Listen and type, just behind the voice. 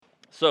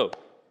So,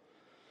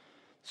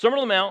 Sermon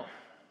on the Mount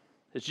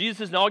is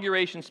Jesus'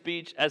 inauguration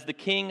speech as the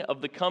king of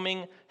the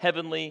coming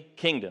heavenly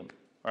kingdom.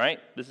 All right?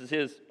 This is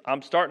his,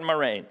 I'm starting my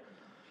reign.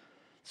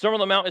 Sermon on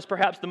the Mount is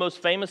perhaps the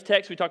most famous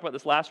text. We talked about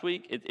this last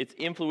week. It's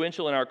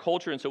influential in our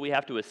culture, and so we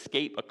have to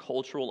escape a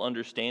cultural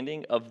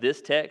understanding of this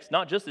text.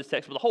 Not just this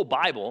text, but the whole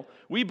Bible.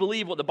 We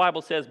believe what the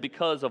Bible says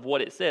because of what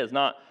it says,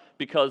 not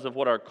because of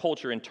what our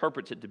culture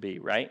interprets it to be,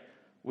 right?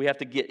 We have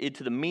to get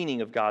into the meaning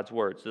of God's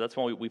word. So that's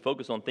why we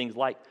focus on things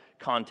like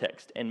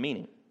context and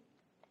meaning.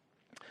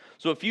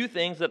 So a few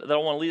things that I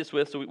want to lead us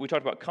with. So we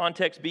talked about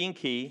context being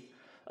key.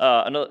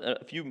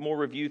 A few more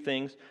review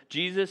things.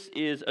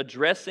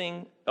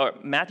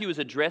 Matthew is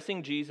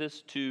addressing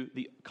Jesus to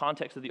the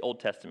context of the Old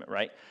Testament,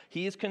 right?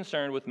 He is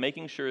concerned with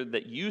making sure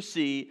that you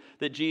see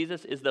that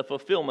Jesus is the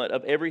fulfillment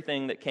of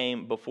everything that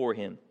came before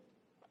him.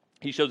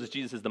 He shows us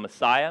Jesus is the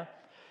Messiah.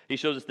 He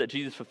shows us that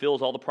Jesus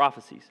fulfills all the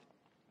prophecies.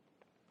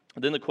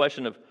 And then the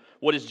question of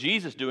what is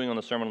Jesus doing on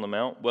the Sermon on the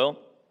Mount? Well,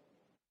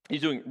 he's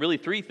doing really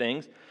three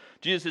things.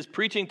 Jesus is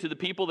preaching to the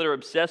people that are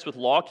obsessed with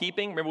law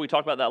keeping. Remember we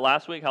talked about that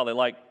last week, how they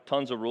like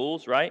tons of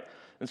rules, right?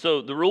 And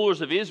so the rulers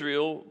of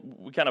Israel,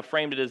 we kind of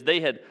framed it as they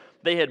had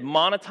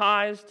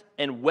monetized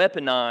and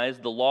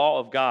weaponized the law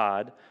of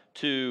God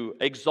to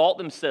exalt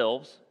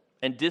themselves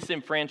and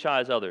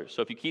disenfranchise others.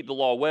 So if you keep the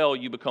law well,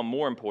 you become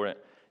more important.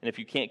 And if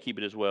you can't keep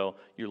it as well,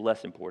 you're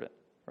less important,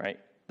 right?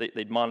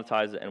 They'd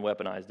monetized it and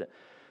weaponized it.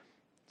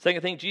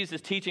 Second thing, Jesus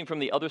is teaching from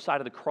the other side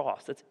of the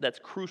cross. That's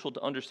crucial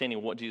to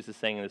understanding what Jesus is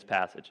saying in this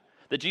passage.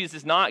 That Jesus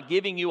is not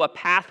giving you a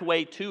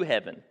pathway to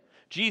heaven.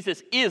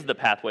 Jesus is the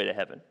pathway to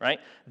heaven, right?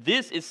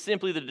 This is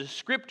simply the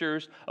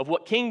descriptors of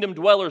what kingdom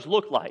dwellers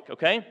look like,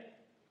 okay?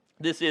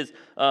 Jesus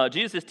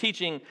is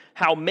teaching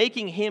how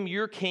making him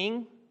your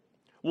king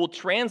will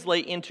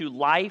translate into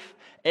life,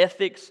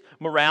 ethics,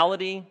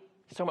 morality.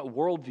 He's talking about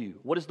worldview.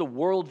 What is the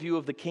worldview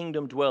of the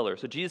kingdom dweller?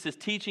 So Jesus is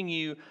teaching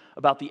you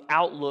about the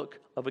outlook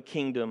of a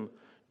kingdom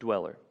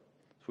dweller.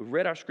 So we've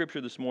read our scripture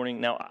this morning.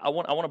 Now, I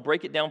want to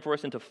break it down for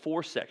us into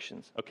 4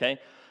 sections, okay?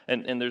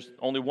 And there's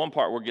only one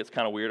part where it gets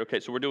kind of weird. Okay,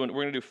 so we're going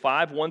to do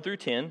 5, 1 through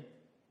 10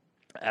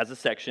 as a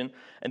section,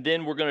 and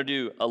then we're going to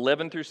do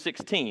 11 through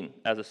 16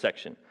 as a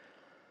section.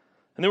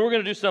 And then we're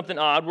going to do something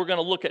odd. We're going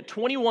to look at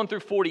 21 through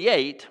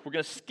 48. We're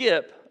going to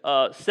skip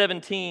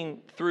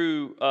 17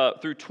 through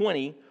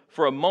 20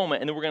 for a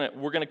moment, and then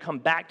we're going to come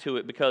back to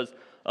it because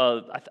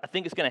I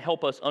think it's going to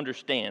help us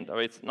understand. I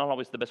mean, it's not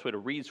always the best way to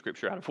read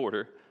Scripture out of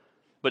order,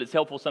 but it's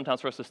helpful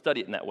sometimes for us to study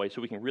it in that way so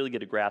we can really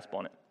get a grasp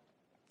on it.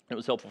 It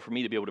was helpful for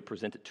me to be able to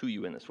present it to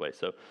you in this way.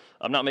 So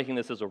I'm not making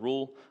this as a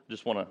rule. I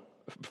just want to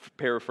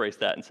paraphrase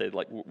that and say,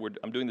 like,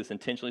 I'm doing this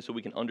intentionally so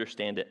we can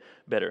understand it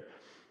better.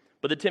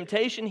 But the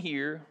temptation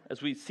here,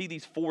 as we see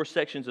these 4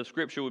 sections of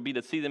Scripture, would be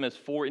to see them as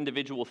 4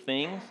 individual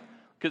things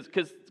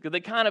because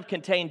they kind of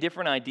contain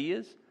different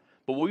ideas.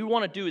 But what we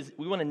want to do is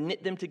we want to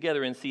knit them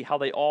together and see how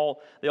they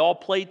all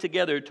play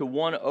together to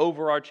one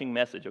overarching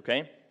message,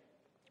 okay?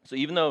 So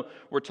even though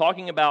we're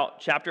talking about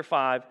chapter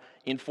 5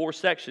 in 4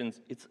 sections,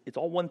 it's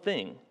all one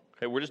thing.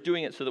 Okay? We're just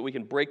doing it so that we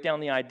can break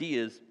down the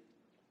ideas,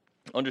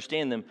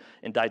 understand them,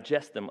 and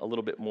digest them a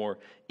little bit more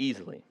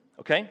easily.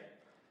 Okay?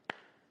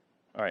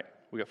 All right,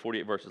 we got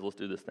 48 verses. Let's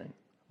do this thing.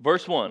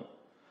 Verse 1.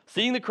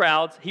 Seeing the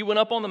crowds, he went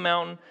up on the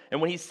mountain,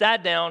 and when he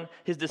sat down,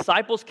 his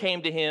disciples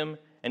came to him,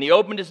 and he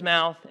opened his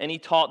mouth, and he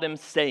taught them,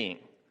 saying.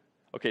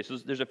 Okay, so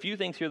there's a few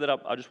things here that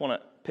I just want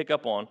to pick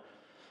up on.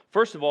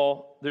 First of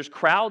all, there's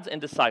crowds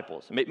and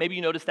disciples. Maybe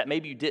you noticed that,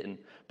 maybe you didn't.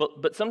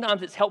 But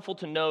sometimes it's helpful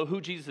to know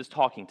who Jesus is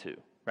talking to,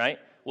 right?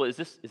 Well, is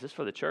this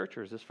for the church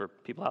or is this for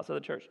people outside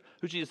the church?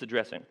 Who's Jesus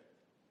addressing?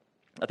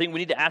 I think we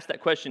need to ask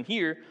that question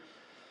here,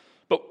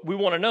 but we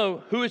want to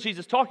know who is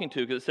Jesus talking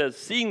to, because it says,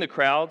 seeing the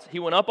crowds, he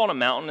went up on a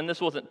mountain, and this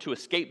wasn't to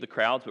escape the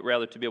crowds, but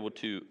rather to be able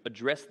to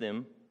address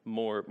them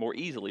more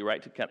easily,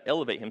 right? To kind of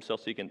elevate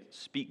himself so he can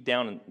speak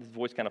down and his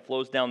voice kind of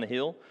flows down the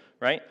hill,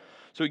 right?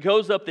 So he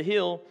goes up the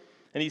hill,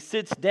 and he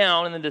sits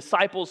down, and the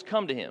disciples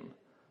come to him.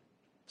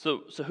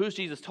 So who's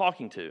Jesus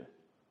talking to?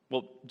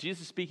 Well,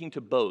 Jesus is speaking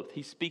to both.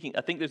 He's speaking,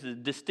 I think there's a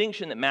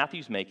distinction that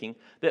Matthew's making,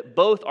 that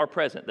both are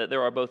present, that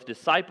there are both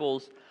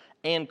disciples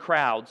and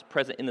crowds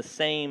present in the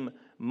same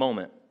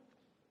moment.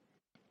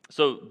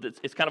 So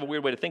it's kind of a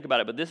weird way to think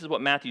about it, but this is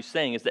what Matthew's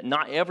saying, is that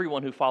not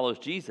everyone who follows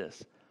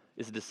Jesus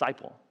is a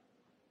disciple.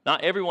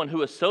 Not everyone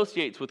who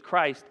associates with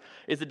Christ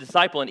is a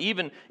disciple. And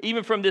even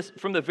from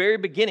the very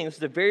beginning, this is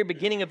the very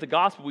beginning of the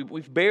gospel,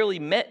 we've barely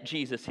met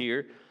Jesus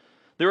here.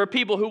 There are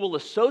people who will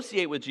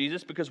associate with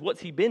Jesus because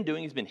what's he been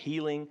doing? He's been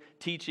healing,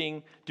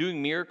 teaching,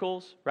 doing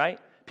miracles, right?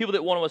 People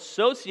that want to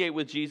associate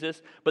with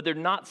Jesus, but they're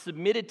not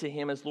submitted to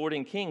him as Lord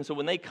and King. So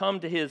when they come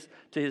to his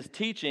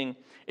teaching,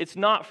 it's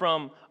not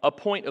from a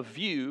point of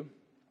view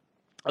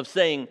of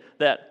saying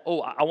that, oh,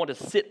 I want to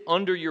sit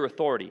under your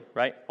authority,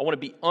 right? I want to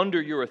be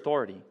under your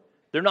authority.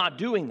 They're not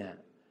doing that,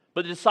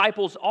 but the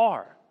disciples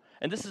are.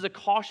 And this is a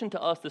caution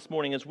to us this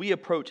morning as we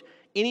approach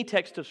any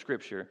text of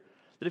Scripture,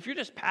 that if you're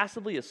just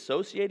passively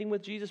associating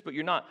with Jesus, but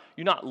you're not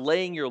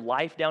laying your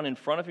life down in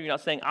front of him, you're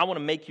not saying, I want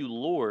to make you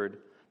Lord,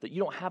 that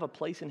you don't have a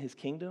place in his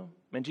kingdom?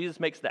 Man, Jesus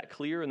makes that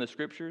clear in the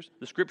Scriptures.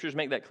 The Scriptures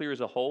make that clear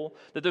as a whole,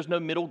 that there's no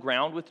middle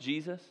ground with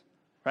Jesus,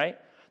 right?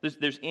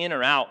 There's in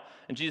or out.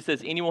 And Jesus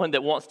says anyone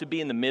that wants to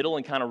be in the middle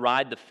and kind of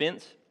ride the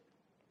fence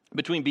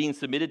between being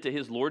submitted to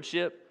his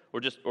lordship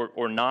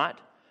or not,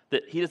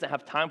 that he doesn't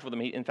have time for them.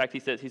 In fact, he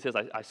says,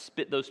 I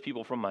spit those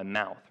people from my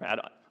mouth. Right?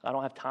 I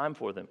don't have time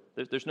for them.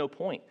 There's no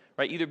point,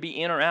 right? Either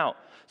be in or out.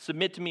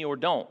 Submit to me or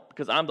don't,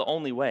 because I'm the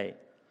only way.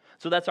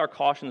 So that's our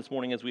caution this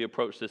morning as we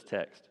approach this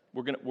text.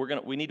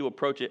 We need to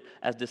approach it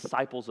as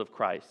disciples of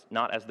Christ,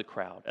 not as the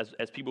crowd,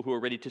 as people who are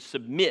ready to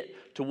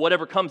submit to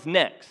whatever comes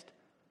next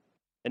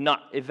and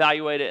not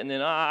evaluate it and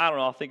then, I don't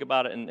know, I'll think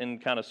about it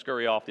and kind of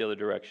scurry off the other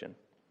direction.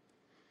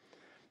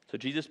 So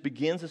Jesus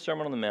begins the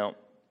Sermon on the Mount,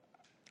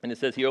 and it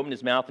says he opened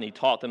his mouth and he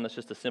taught them. That's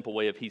just a simple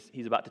way of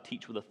he's about to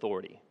teach with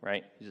authority,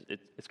 right?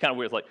 It's kind of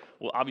weird. It's like,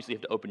 well, obviously you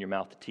have to open your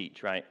mouth to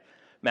teach, right?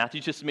 Matthew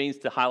just means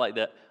to highlight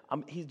that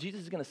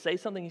Jesus is going to say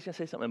something. He's going to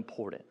say something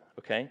important,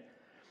 okay?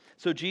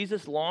 So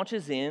Jesus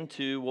launches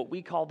into what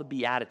we call the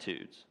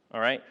Beatitudes,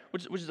 all right?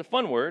 Which is a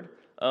fun word,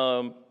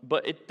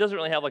 but it doesn't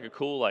really have like a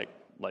cool, like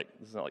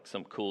it's not like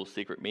some cool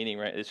secret meaning,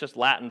 right? It's just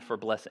Latin for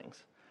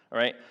blessings, all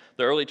right?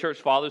 The early church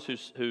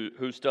fathers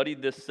who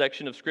studied this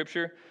section of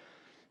Scripture,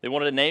 they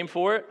wanted a name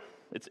for it.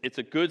 It's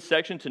a good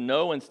section to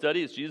know and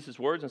study. It's Jesus'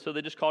 words, and so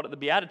they just called it the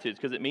Beatitudes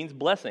because it means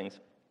blessings.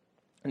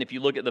 And if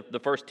you look at the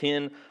first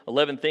 10,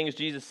 11 things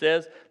Jesus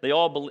says, they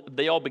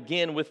all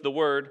begin with the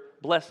word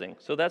blessing.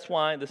 So that's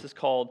why this is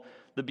called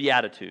the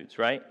Beatitudes,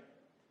 right?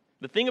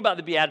 The thing about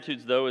the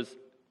Beatitudes, though, is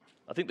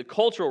I think the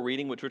cultural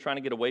reading, which we're trying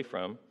to get away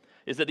from,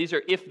 is that these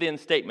are if-then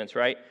statements,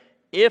 right?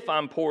 If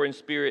I'm poor in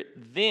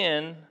spirit,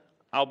 then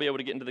I'll be able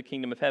to get into the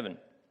kingdom of heaven.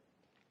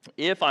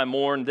 If I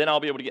mourn, then I'll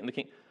be able to get in the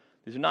kingdom.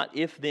 These are not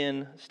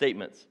if-then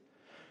statements.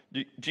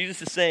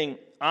 Jesus is saying,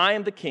 I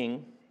am the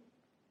king,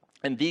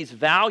 and these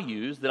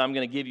values that I'm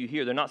going to give you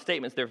here, they're not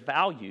statements, they're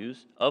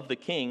values of the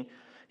king.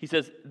 He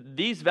says,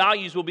 these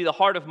values will be the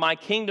heart of my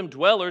kingdom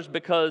dwellers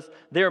because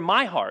they're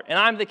my heart, and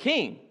I'm the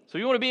king. So if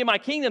you want to be in my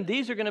kingdom,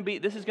 this is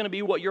going to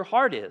be what your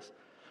heart is.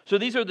 So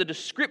these are the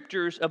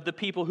descriptors of the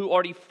people who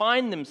already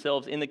find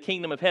themselves in the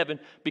kingdom of heaven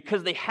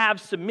because they have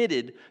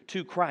submitted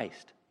to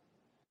Christ.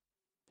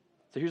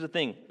 So here's the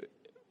thing.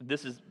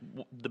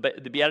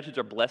 The Beatitudes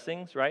are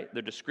blessings, right?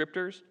 They're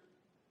descriptors.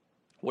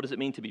 What does it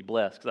mean to be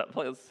blessed?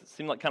 Because it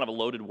seemed like kind of a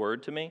loaded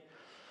word to me.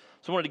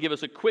 So I wanted to give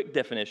us a quick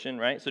definition,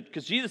 right? So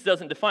because Jesus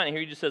doesn't define it here,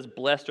 he just says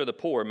blessed are the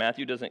poor.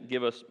 Matthew doesn't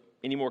give us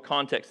any more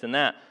context than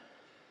that.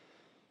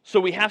 So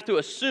we have to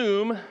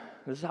assume,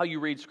 this is how you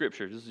read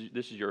Scripture.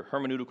 This is your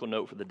hermeneutical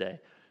note for the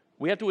day.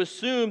 We have to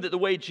assume that the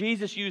way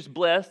Jesus used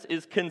blessed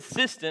is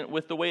consistent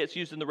with the way it's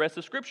used in the rest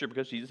of Scripture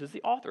because Jesus is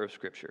the author of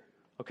Scripture,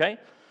 okay?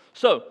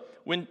 So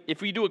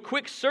if we do a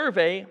quick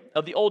survey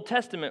of the Old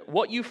Testament,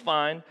 what you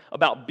find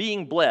about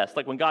being blessed,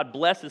 like when God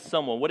blesses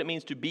someone, what it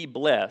means to be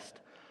blessed,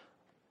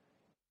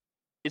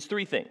 it's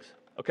three things,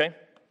 okay?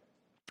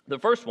 The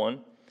first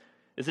one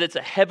is that it's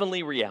a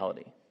heavenly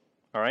reality,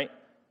 all right?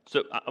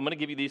 So I'm going to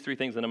give you these three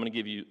things, and I'm going to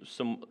give you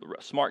some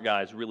smart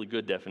guy's really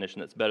good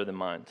definition that's better than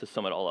mine to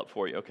sum it all up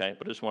for you, okay?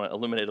 But I just want to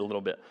illuminate a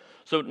little bit.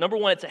 So number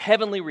one, it's a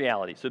heavenly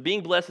reality. So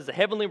being blessed is a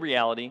heavenly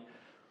reality.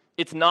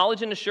 It's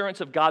knowledge and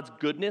assurance of God's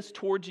goodness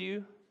towards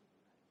you.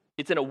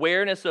 It's an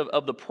awareness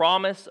of the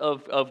promise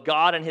of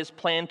God and His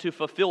plan to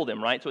fulfill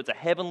them, right? So it's a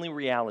heavenly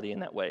reality in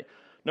that way.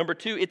 Number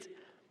two,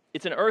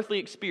 it's an earthly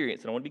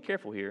experience. And I want to be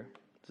careful here.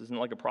 This isn't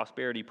like a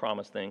prosperity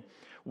promise thing.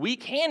 We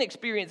can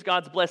experience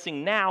God's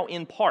blessing now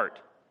in part.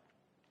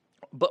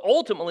 But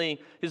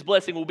ultimately, His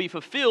blessing will be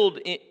fulfilled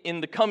in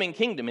the coming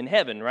kingdom, in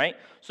heaven, right?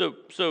 So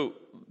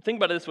think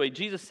about it this way.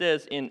 Jesus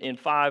says in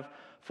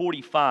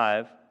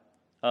 5:45,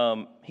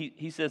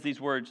 he says these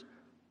words.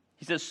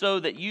 He says, so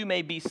that you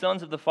may be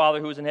sons of the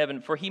Father who is in heaven,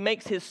 for He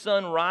makes His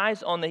sun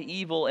rise on the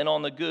evil and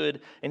on the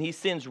good, and He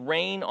sends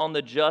rain on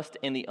the just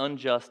and the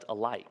unjust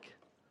alike.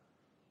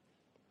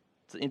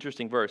 It's an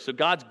interesting verse. So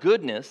God's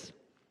goodness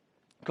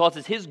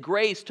causes His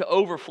grace to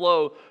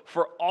overflow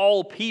for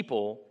all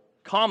people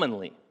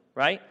commonly,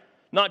 right?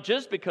 Not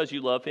just because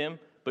you love Him,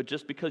 but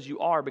just because you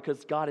are,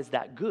 because God is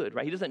that good,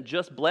 right? He doesn't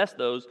just bless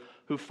those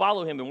who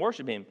follow Him and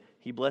worship Him.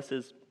 He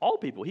blesses all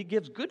people. He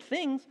gives good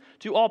things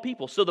to all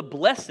people. So the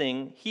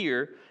blessing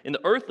here in the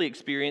earthly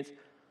experience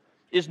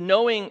is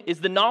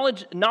the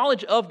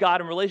knowledge of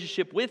God and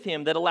relationship with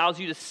Him that allows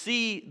you to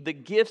see the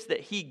gifts that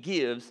He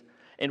gives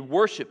and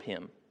worship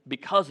Him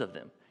because of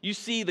them. You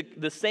see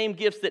the same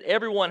gifts that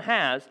everyone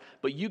has,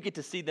 but you get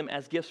to see them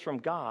as gifts from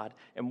God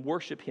and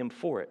worship Him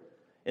for it.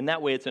 In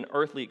that way, it's an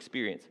earthly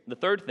experience. The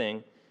third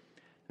thing,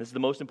 this is the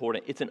most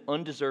important, it's an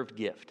undeserved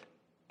gift.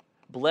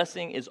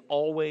 Blessing is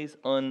always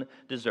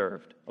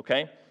undeserved,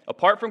 okay?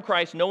 Apart from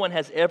Christ, no one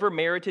has ever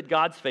merited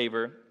God's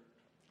favor.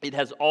 It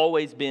has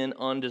always been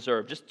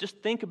undeserved. Just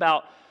think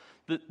about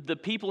the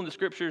people in the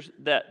Scriptures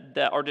that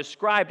are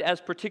described as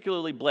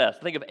particularly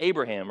blessed. Think of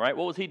Abraham, right?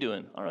 What was he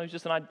doing? I don't know, he's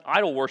just an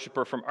idol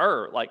worshiper from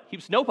Ur. Like, he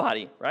was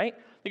nobody, right?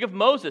 Think of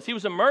Moses. He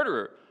was a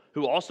murderer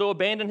who also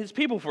abandoned his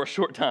people for a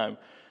short time.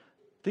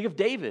 Think of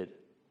David,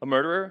 a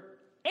murderer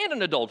and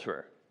an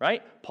adulterer,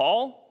 right?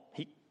 Paul,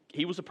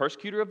 he was a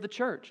persecutor of the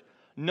church.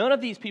 None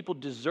of these people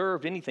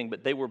deserved anything,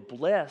 but they were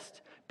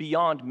blessed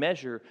beyond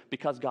measure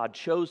because God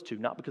chose to,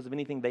 not because of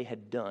anything they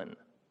had done.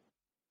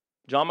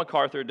 John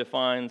MacArthur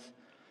defines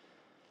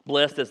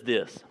blessed as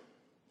this: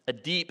 a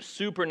deep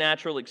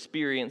supernatural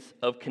experience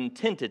of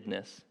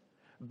contentedness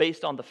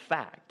based on the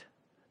fact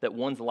that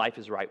one's life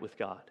is right with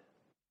God.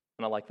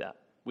 And I like that.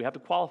 We have to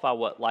qualify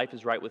what life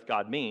is right with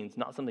God means,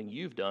 not something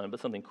you've done, but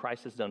something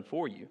Christ has done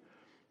for you.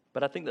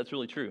 But I think that's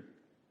really true.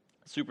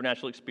 A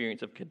supernatural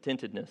experience of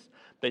contentedness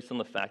based on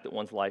the fact that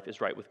one's life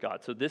is right with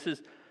God. So this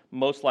is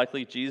most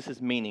likely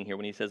Jesus' meaning here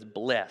when he says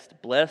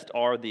blessed. Blessed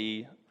are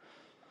the...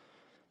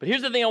 But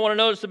here's the thing I want to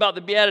notice about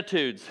the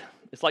Beatitudes.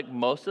 It's like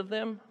most of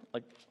them,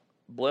 like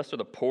blessed are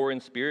the poor in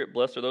spirit,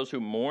 blessed are those who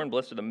mourn,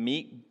 blessed are the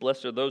meek,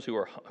 blessed are those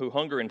who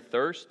hunger and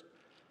thirst.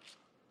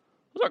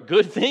 Those are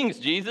good things,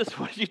 Jesus.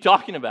 What are you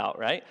talking about,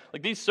 right?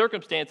 Like these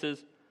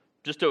circumstances,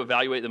 just to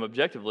evaluate them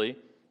objectively,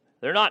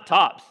 they're not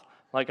tops.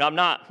 Like I'm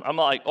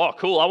like, oh,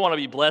 cool, I want to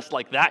be blessed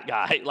like that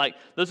guy. Like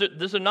those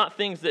are not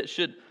things that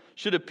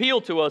should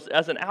appeal to us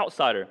as an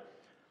outsider.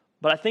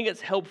 But I think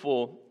it's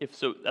helpful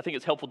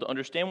to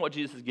understand what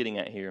Jesus is getting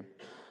at here.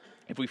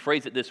 If we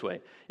phrase it this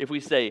way, if we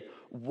say,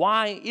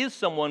 why is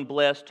someone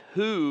blessed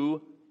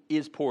who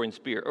is poor in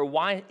spirit? Or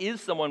why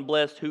is someone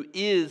blessed who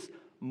is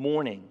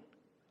mourning?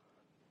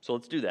 So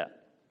let's do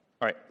that.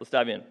 All right, let's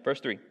dive in. Verse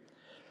 3.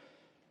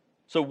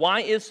 So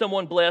why is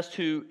someone blessed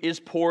who is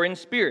poor in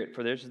spirit?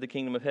 For theirs is the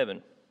kingdom of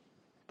heaven.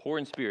 Poor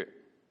in spirit.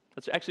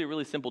 That's actually a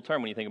really simple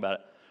term when you think about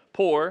it.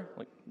 Poor,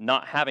 like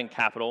not having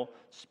capital.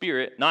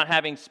 Spirit, not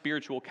having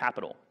spiritual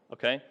capital.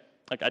 Okay?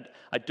 Like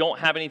I don't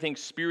have anything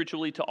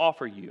spiritually to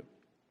offer you.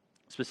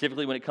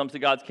 Specifically when it comes to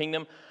God's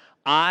kingdom,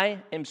 I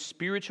am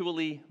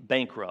spiritually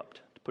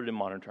bankrupt, to put it in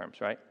modern terms,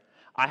 right?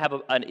 I have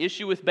an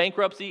issue with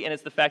bankruptcy, and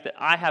it's the fact that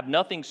I have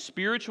nothing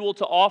spiritual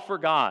to offer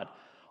God.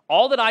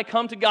 All that I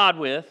come to God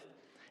with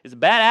is a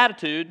bad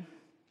attitude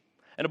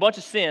and a bunch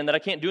of sin that I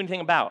can't do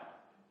anything about.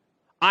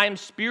 I am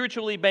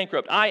spiritually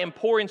bankrupt. I am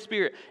poor in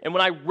spirit. And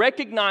when I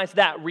recognize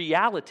that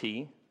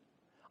reality,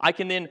 I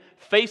can then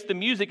face the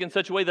music in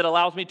such a way that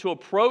allows me to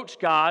approach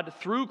God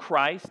through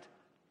Christ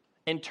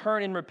and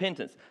turn in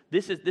repentance.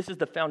 This is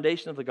the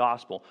foundation of the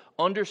gospel,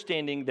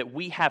 understanding that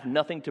we have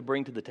nothing to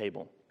bring to the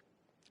table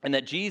and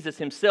that Jesus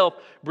himself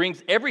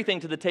brings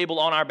everything to the table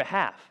on our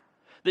behalf.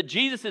 That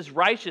Jesus'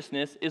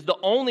 righteousness is the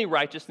only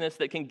righteousness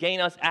that can gain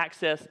us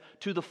access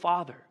to the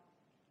Father.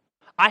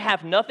 I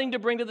have nothing to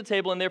bring to the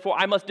table, and therefore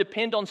I must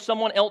depend on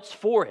someone else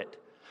for it.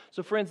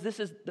 So friends, this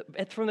is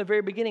from the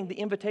very beginning, the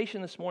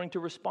invitation this morning to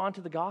respond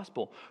to the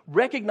gospel.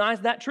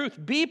 Recognize that truth.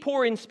 Be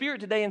poor in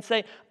spirit today and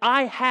say,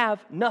 I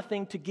have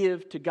nothing to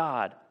give to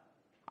God.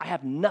 I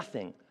have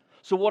nothing.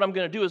 So what I'm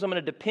going to do is I'm going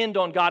to depend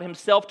on God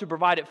himself to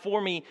provide it for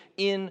me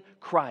in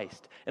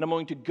Christ. And I'm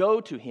going to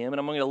go to him and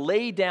I'm going to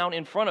lay down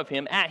in front of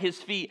him at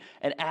his feet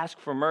and ask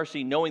for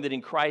mercy, knowing that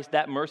in Christ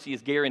that mercy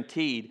is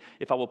guaranteed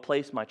if I will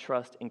place my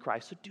trust in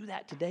Christ. So do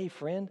that today,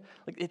 friend.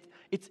 Like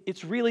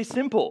it's really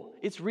simple.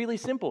 It's really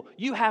simple.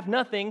 You have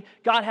nothing.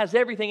 God has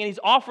everything, and he's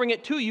offering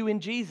it to you in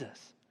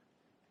Jesus.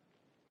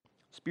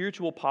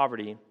 Spiritual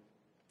poverty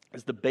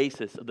is the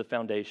basis of the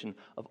foundation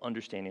of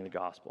understanding the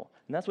gospel.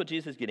 And that's what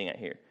Jesus is getting at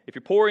here. If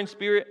you're poor in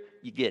spirit,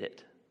 you get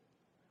it.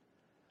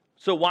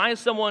 So why is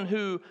someone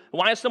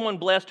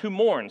blessed who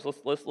mourns?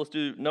 Let's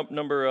do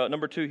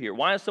number 2 here.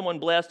 Why is someone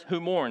blessed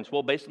who mourns?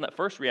 Well, based on that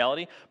first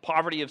reality,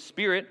 poverty of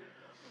spirit,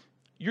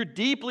 you're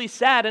deeply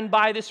saddened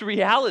by this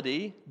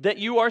reality that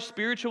you are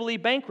spiritually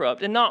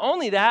bankrupt. And not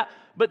only that,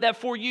 but that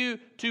for you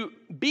to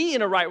be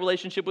in a right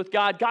relationship with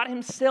God, God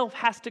himself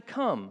has to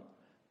come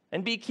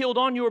and be killed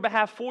on your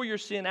behalf for your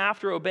sin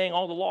after obeying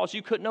all the laws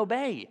you couldn't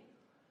obey.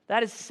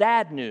 That is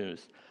sad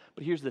news.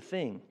 But here's the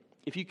thing.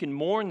 If you can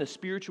mourn the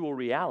spiritual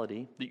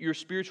reality, that your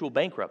spiritual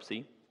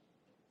bankruptcy,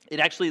 it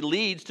actually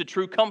leads to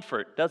true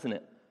comfort, doesn't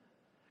it?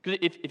 Because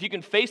if you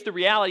can face the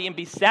reality and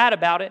be sad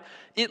about it,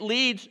 it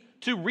leads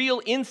to real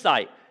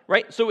insight,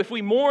 right? So if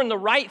we mourn the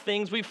right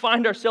things, we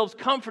find ourselves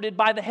comforted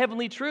by the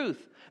heavenly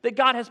truth that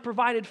God has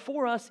provided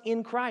for us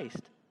in Christ.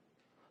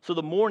 So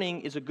the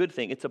mourning is a good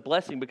thing. It's a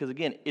blessing because,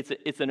 again,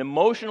 it's an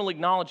emotional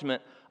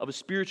acknowledgement of a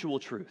spiritual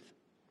truth.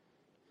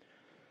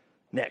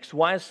 Next,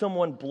 why is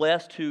someone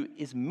blessed who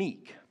is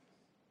meek?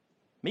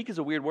 Meek is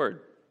a weird word.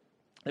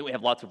 I think we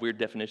have lots of weird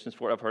definitions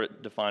for it. I've heard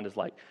it defined as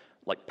like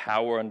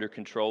power under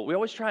control. We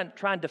always try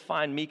and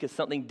define meek as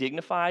something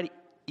dignified,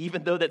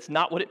 even though that's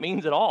not what it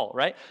means at all,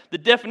 right? The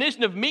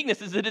definition of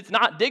meekness is that it's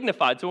not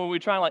dignified. So when we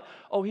try and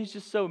oh, he's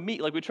just so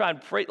meek, we try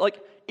and phrase,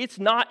 it's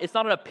not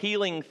an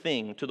appealing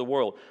thing to the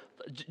world.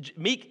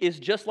 Meek is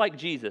just like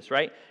Jesus,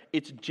 right?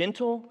 It's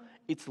gentle,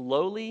 it's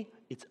lowly,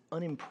 it's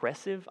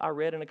unimpressive. I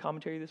read in a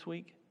commentary this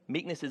week.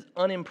 Meekness is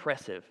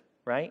unimpressive,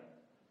 right?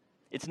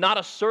 It's not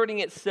asserting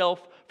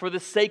itself for the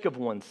sake of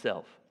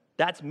oneself.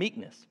 That's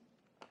meekness.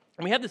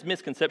 And we have this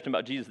misconception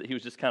about Jesus that he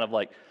was just kind of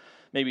like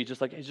maybe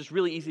just like, it's just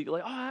really easy to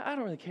like, oh, I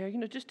don't really care.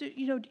 Just do,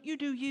 you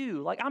do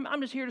you. Like,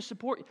 I'm just here to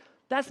support you.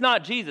 That's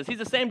not Jesus. He's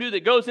the same dude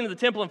that goes into the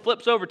temple and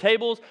flips over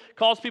tables,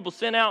 calls people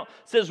sin out,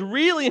 says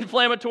really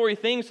inflammatory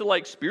things to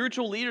like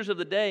spiritual leaders of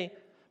the day,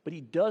 but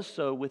he does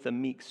so with a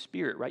meek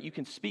spirit, right? You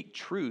can speak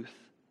truth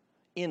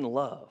in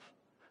love.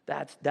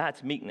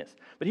 That's meekness.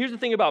 But here's the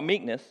thing about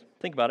meekness.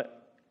 Think about it.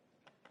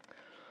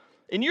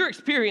 In your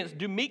experience,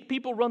 do meek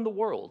people run the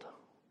world?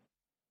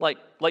 Like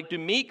do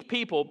meek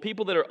people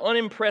that are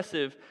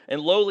unimpressive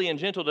and lowly and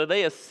gentle, do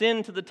they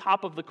ascend to the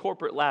top of the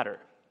corporate ladder?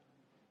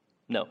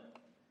 No.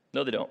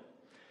 No, they don't.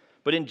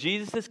 But in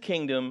Jesus'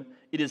 kingdom,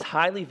 it is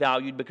highly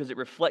valued because it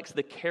reflects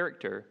the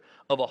character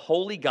of a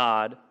holy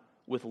God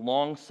with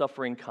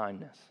long-suffering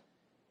kindness.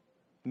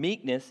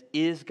 Meekness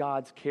is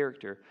God's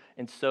character,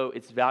 and so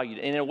it's valued.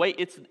 And in a way,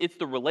 it's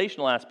the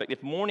relational aspect.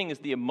 If mourning is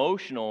the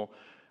emotional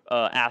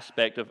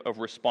aspect of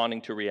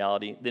responding to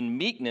reality, then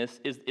meekness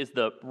is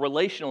the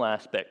relational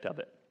aspect of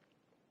it,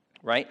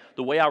 right?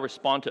 The way I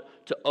respond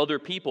to other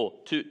people,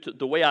 to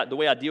the way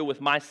I deal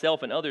with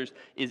myself and others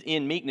is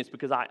in meekness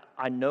because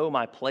I know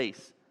my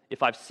place.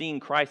 If I've seen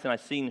Christ and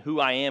I've seen who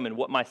I am and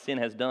what my sin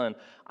has done,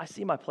 I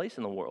see my place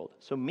in the world.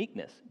 So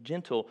meekness,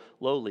 gentle,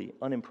 lowly,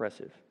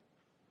 unimpressive.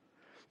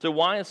 So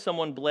why is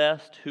someone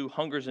blessed who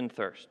hungers and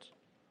thirsts?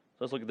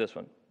 Let's look at this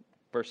one,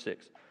 verse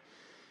 6.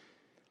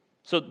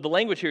 So the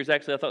language here is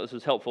actually, I thought this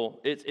was helpful.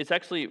 It's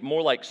actually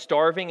more like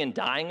starving and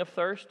dying of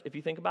thirst, if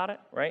you think about it,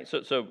 right?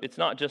 So it's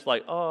not just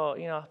like, oh,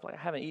 I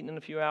haven't eaten in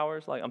a few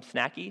hours, like I'm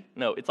snacky.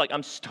 No, it's like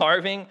I'm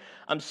starving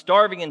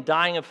and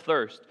dying of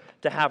thirst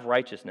to have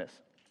righteousness.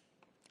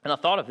 And I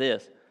thought of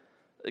this,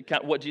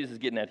 what Jesus is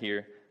getting at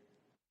here.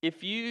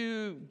 If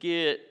you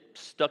get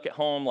stuck at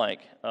home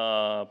like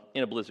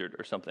in a blizzard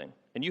or something,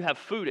 and you have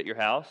food at your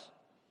house,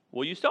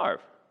 will you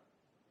starve?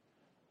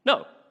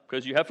 No,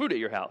 because you have food at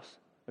your house.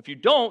 If you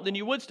don't, then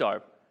you would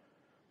starve.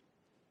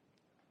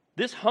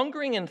 This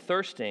hungering and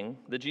thirsting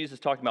that Jesus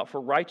talked about for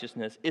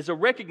righteousness is a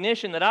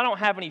recognition that I don't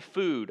have any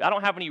food, I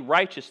don't have any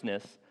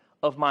righteousness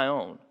of my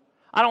own.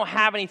 I don't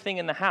have anything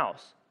in the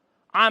house.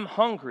 I'm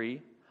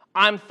hungry,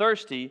 I'm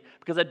thirsty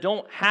because I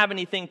don't have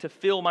anything to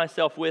fill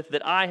myself with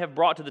that I have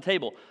brought to the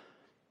table.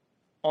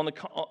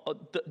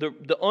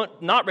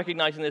 Not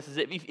recognizing this is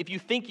if you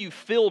think you've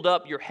filled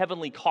up your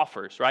heavenly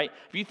coffers, right?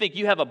 If you think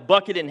you have a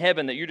bucket in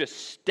heaven that you're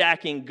just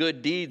stacking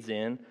good deeds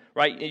in,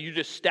 right? And you're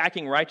just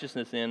stacking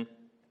righteousness in,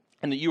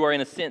 and that you are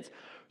in a sense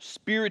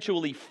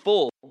spiritually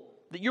full,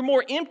 that you're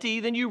more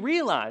empty than you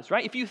realize,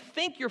 right? If you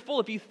think you're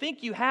full, if you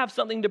think you have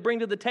something to bring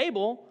to the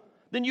table,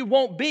 then you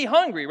won't be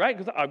hungry, right?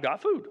 Because I've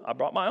got food. I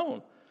brought my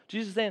own.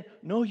 Jesus is saying,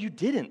 no, you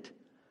didn't.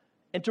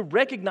 And to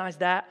recognize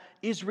that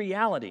is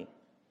reality.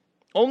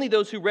 Only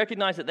those who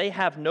recognize that they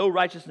have no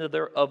righteousness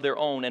of their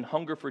own and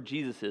hunger for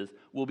Jesus's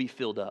will be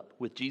filled up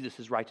with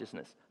Jesus'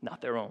 righteousness, not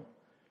their own.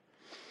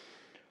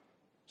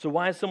 So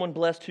why is someone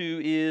blessed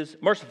who is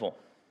merciful?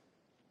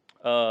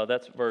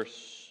 That's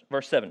verse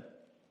 7.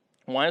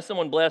 Why is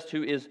someone blessed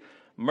who is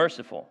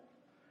merciful?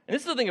 And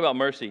this is the thing about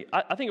mercy.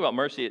 I think about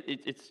mercy.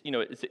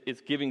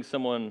 It's giving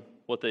someone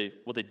what they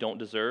don't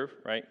deserve,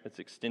 right? It's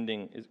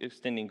extending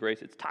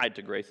grace. It's tied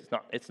to grace.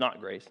 It's not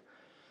grace.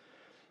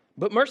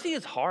 But mercy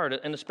is hard,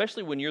 and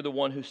especially when you're the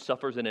one who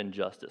suffers an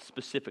injustice,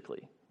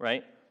 specifically,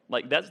 right?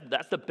 Like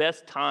that's the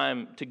best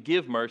time to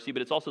give mercy,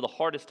 but it's also the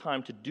hardest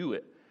time to do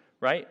it,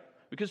 right?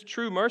 Because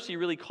true mercy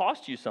really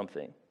costs you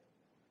something.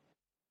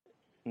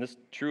 And this is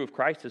true of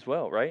Christ as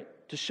well, right?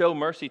 To show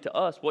mercy to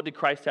us, what did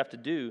Christ have to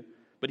do?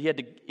 But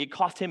it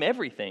cost him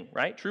everything,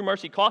 right? True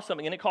mercy cost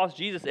something, and it cost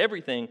Jesus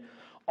everything.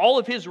 All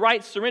of his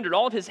rights surrendered,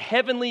 all of his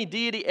heavenly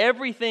deity,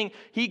 everything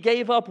he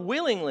gave up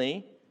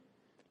willingly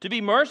to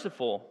be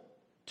merciful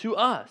to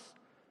us.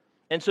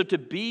 And so to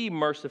be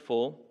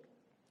merciful,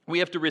 we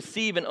have to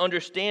receive and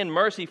understand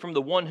mercy from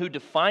the one who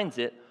defines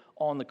it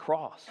on the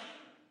cross,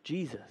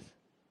 Jesus.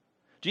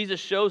 Jesus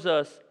shows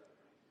us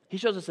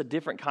a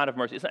different kind of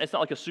mercy. It's not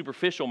like a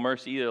superficial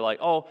mercy either, like,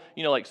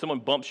 like someone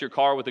bumps your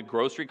car with a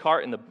grocery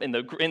cart in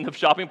the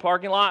shopping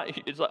parking lot.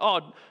 It's like,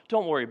 oh,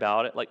 don't worry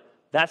about it. Like,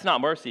 that's not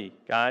mercy,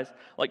 guys.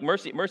 Like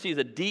mercy is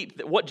a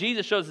deep, what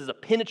Jesus shows is a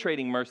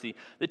penetrating mercy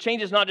that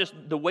changes not just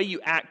the way you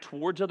act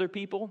towards other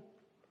people,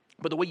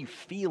 but the way you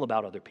feel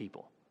about other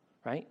people,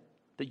 right?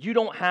 That you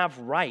don't have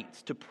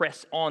rights to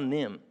press on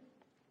them.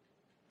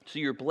 So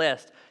you're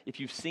blessed.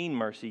 If you've seen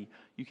mercy,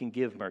 you can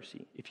give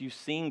mercy. If you've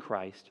seen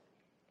Christ,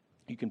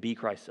 you can be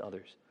Christ to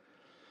others.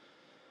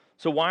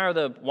 So why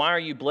are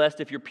you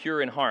blessed if you're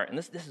pure in heart? And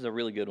this is a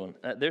really good one.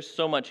 There's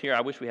so much here. I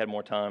wish we had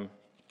more time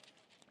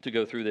to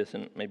go through this,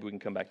 and maybe we can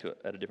come back to it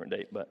at a different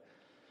date. But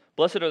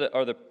blessed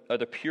are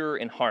the pure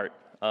in heart.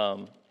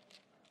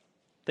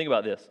 Think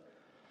about this.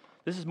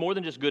 This is more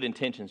than just good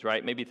intentions,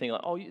 right? Maybe thinking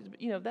like, oh,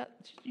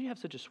 you have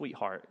such a sweet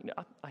heart.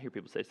 I hear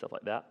people say stuff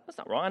like that. That's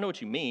not wrong. I know what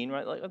you mean,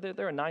 right? Like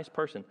they're a nice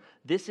person.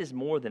 This is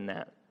more than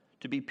that.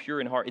 To be pure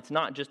in heart, it's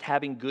not just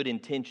having good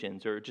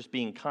intentions or just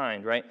being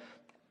kind, right?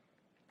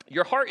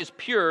 Your heart is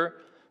pure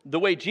the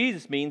way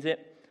Jesus means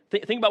it.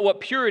 Think about what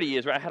purity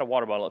is, right? I had a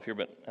water bottle up here,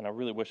 and I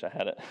really wish I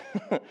had it.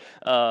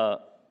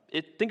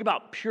 think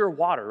about pure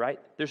water, right?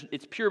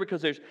 It's pure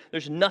because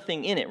there's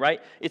nothing in it,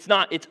 right? It's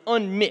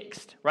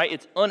unmixed, right?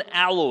 It's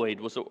unalloyed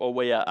was a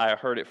way I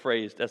heard it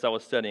phrased as I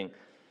was studying.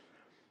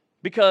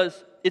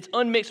 Because it's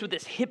unmixed with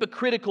this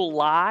hypocritical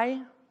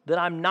lie that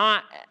I'm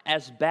not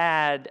as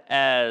bad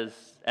as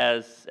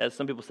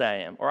some people say I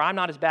am, or I'm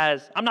not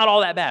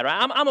all that bad,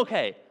 right? I'm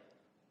okay.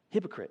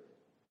 Hypocrite,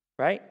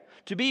 right?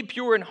 To be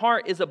pure in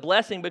heart is a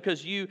blessing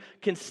because you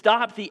can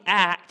stop the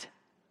act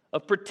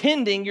of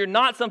pretending you're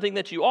not something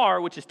that you are,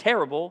 which is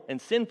terrible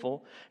and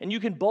sinful, and you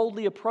can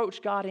boldly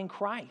approach God in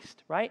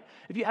Christ, right?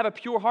 If you have a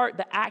pure heart,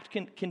 the act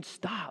can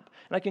stop,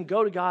 and I can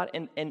go to God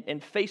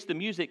and face the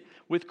music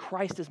with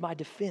Christ as my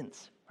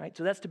defense, right?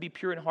 So that's to be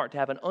pure in heart, to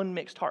have an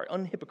unmixed heart,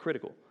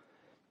 unhypocritical.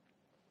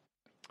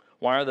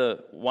 Why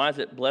is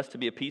it blessed to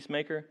be a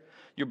peacemaker?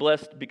 You're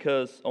blessed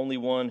because only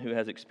one who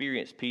has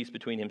experienced peace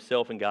between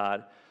himself and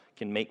God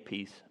can make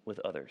peace with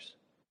others.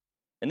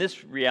 And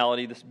this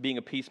reality, this being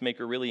a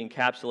peacemaker, really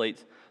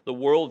encapsulates the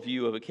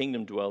worldview of a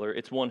kingdom dweller.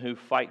 It's one who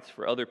fights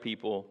for other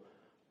people,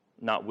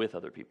 not with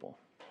other people,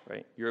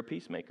 right? You're a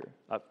peacemaker.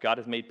 God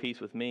has made peace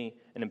with me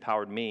and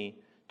empowered me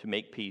to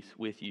make peace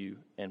with you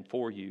and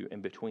for you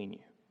and between you.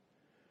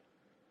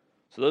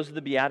 So those are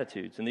the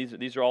Beatitudes, and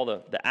these are all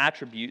the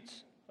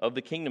attributes of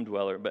the kingdom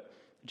dweller. But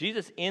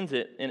Jesus ends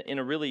it in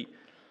a really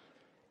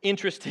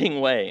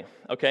interesting way,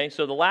 okay?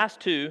 So the last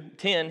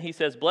 10, he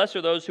says, blessed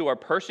are those who are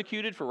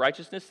persecuted for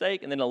righteousness'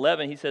 sake. And then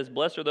 11, he says,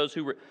 blessed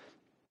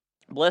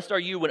are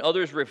you when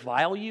others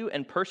revile you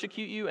and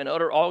persecute you and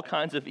utter all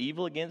kinds of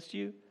evil against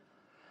you.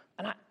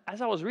 And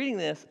as I was reading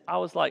this, I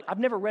was like, I've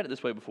never read it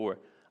this way before.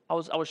 I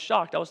was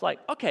shocked. I was like,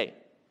 okay,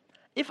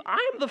 if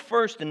I'm the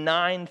first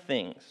 9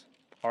 things,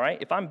 all right,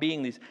 if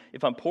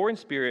I'm poor in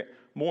spirit,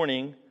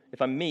 mourning,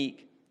 if I'm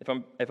meek,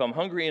 if I'm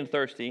hungry and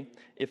thirsty,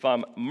 if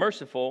I'm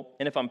merciful,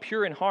 and if I'm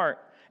pure in heart,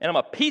 and I'm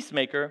a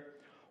peacemaker,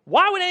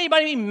 why would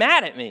anybody be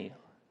mad at me?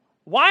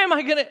 Why am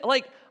I going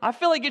to, I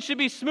feel like it should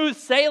be smooth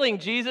sailing,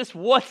 Jesus.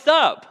 What's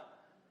up?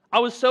 I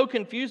was so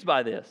confused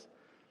by this.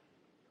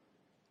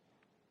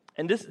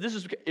 And this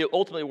is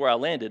ultimately where I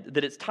landed,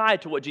 that it's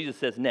tied to what Jesus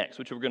says next,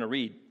 which we're going to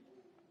read.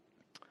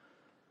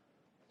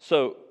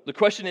 So the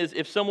question is,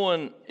 if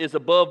someone is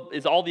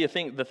all the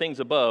things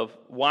above,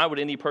 why would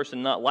any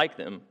person not like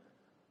them?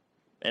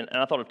 And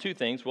I thought of 2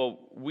 things. Well,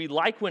 we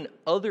like when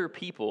other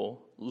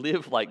people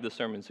live like the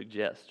sermon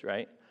suggests,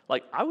 right?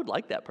 Like, I would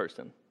like that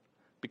person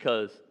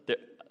because,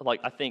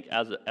 I think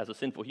as a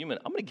sinful human,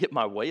 I'm going to get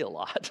my way a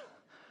lot,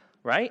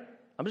 right?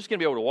 I'm just going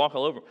to be able to walk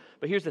all over.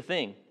 But here's the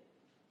thing.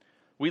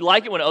 We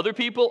like it when other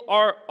people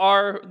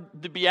are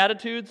the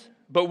Beatitudes,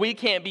 but we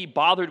can't be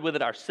bothered with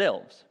it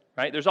ourselves,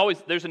 right?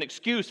 There's an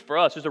excuse for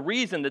us. There's a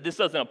reason that this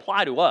doesn't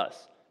apply to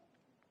us.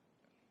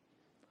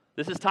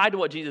 This is tied to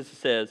what Jesus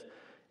says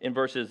in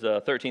verses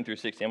 13 through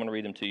 16. I'm going to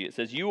read them to you. It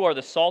says, you are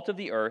the salt of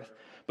the earth,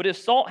 but if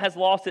salt has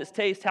lost its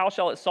taste, how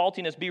shall its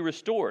saltiness be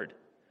restored?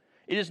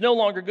 It is no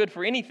longer good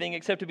for anything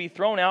except to be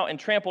thrown out and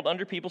trampled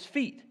under people's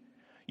feet.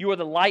 You are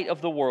the light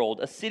of the world.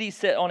 A city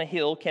set on a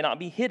hill cannot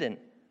be hidden.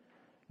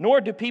 Nor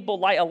do people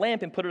light a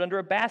lamp and put it under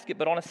a basket,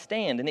 but on a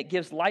stand, and it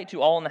gives light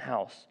to all in the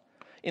house.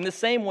 In the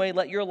same way,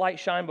 let your light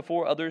shine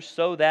before others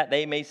so that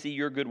they may see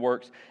your good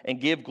works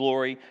and give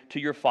glory to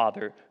your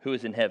Father who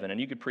is in heaven.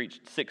 And you could preach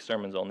 6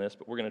 sermons on this,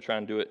 but we're going to try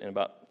and do it in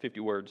about 50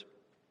 words.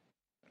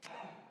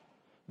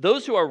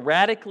 Those who are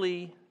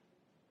radically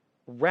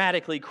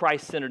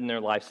Christ-centered in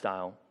their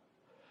lifestyle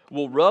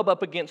will rub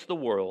up against the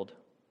world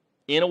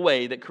in a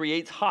way that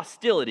creates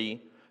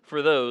hostility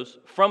from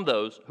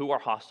those who are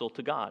hostile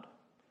to God.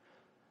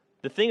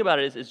 The thing about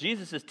it is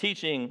Jesus is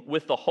teaching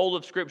with the whole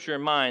of Scripture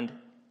in mind,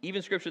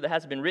 even Scripture that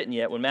hasn't been written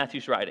yet when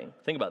Matthew's writing.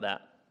 Think about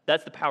that.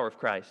 That's the power of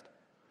Christ.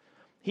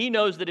 He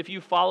knows that if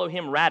you follow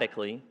him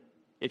radically,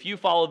 if you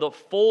follow the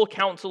full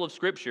counsel of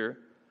Scripture,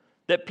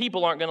 that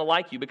people aren't going to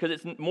like you because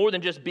it's more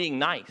than just being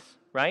nice,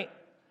 right?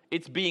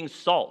 It's being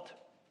salt,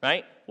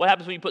 right? What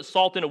happens when you put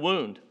salt in a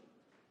wound?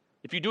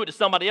 If you do it to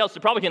somebody else,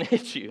 they're probably going to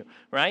hit you,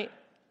 right?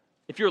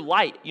 If you're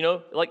light,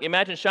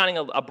 imagine shining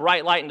a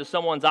bright light into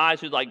someone's eyes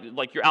who's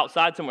like you're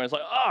outside somewhere. It's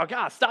like, oh,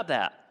 God, stop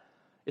that.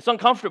 It's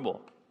uncomfortable.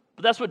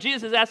 But that's what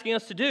Jesus is asking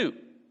us to do.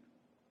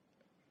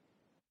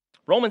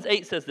 Romans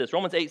 8 says this,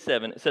 Romans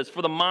 8:7. It says,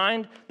 for the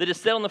mind that is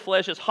set on the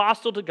flesh is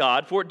hostile to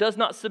God, for it does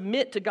not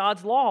submit to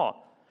God's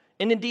law.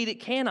 And indeed it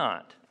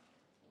cannot.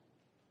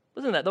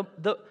 Listen to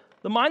that.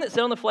 The mind that's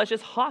set on the flesh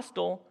is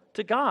hostile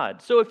to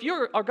God. So if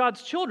you are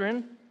God's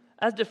children,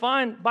 as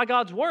defined by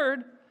God's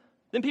word,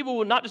 then people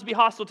will not just be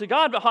hostile to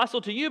God, but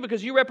hostile to you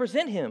because you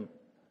represent him.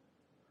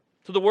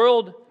 So the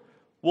world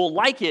will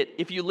like it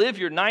if you live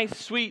your nice,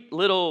 sweet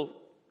little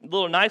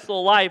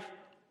life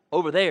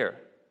over there.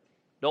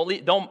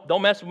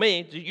 Don't mess with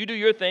me. You do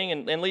your thing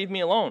and leave me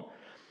alone.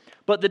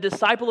 But the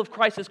disciple of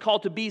Christ is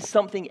called to be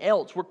something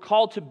else. We're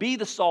called to be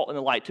the salt and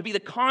the light, to be the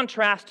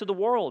contrast to the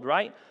world,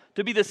 right?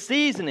 To be the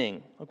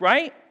seasoning,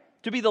 right?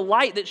 To be the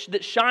light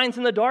that shines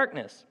in the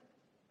darkness.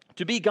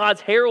 To be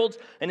God's heralds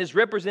and his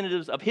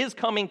representatives of his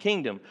coming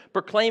kingdom,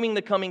 proclaiming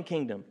the coming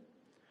kingdom.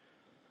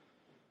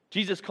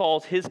 Jesus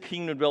calls his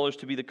kingdom dwellers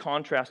to be the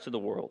contrast to the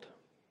world.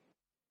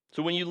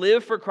 So when you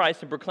live for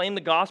Christ and proclaim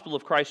the gospel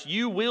of Christ,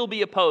 you will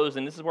be opposed,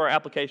 and this is where our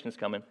application is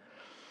coming.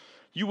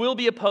 You will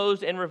be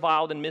opposed and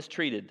reviled and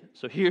mistreated.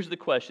 So here's the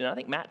question. I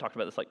think Matt talked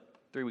about this like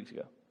 3 weeks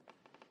ago.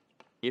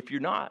 If you're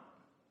not,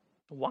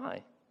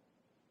 why?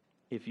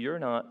 If you're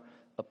not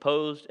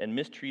opposed and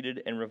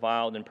mistreated and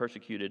reviled and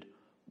persecuted,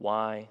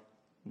 why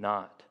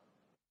not?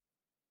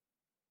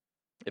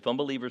 If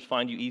unbelievers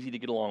find you easy to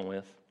get along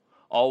with,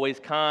 always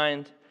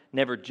kind,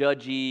 never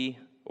judgy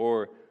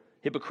or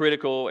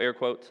hypocritical, air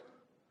quotes.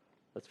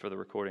 That's for the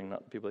recording,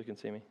 not the people who can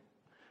see me.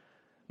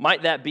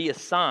 Might that be a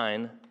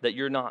sign that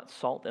you're not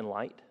salt and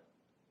light?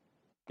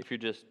 If you're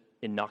just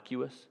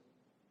innocuous?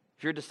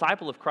 If you're a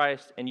disciple of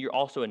Christ and you're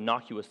also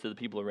innocuous to the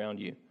people around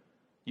you,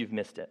 you've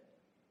missed it.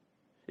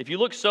 If you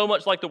look so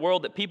much like the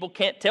world that people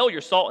can't tell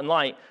you're salt and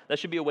light, that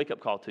should be a wake-up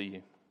call to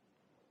you.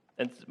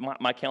 And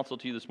my counsel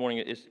to you this morning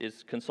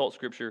is consult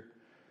Scripture.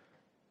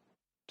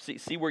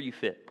 See where you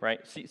fit, right?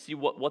 See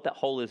what that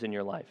hole is in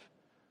your life.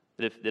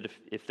 That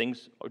if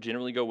things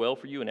generally go well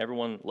for you and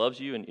everyone loves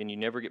you and you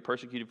never get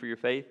persecuted for your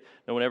faith,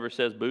 no one ever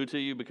says boo to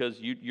you because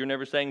you're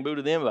never saying boo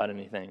to them about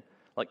anything.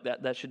 Like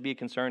that should be a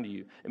concern to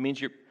you. It means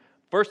you're,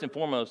 first and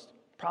foremost,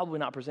 probably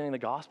not presenting the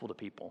gospel to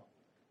people.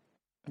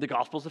 The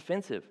gospel's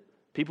offensive.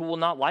 People will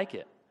not like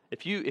it.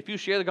 If you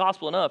share the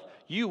gospel enough,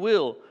 you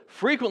will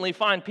frequently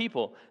find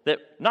people that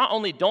not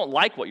only don't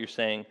like what you're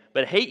saying,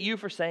 but hate you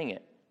for saying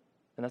it.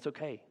 And that's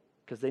okay,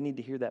 because they need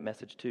to hear that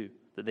message too,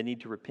 that they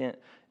need to repent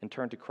and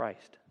turn to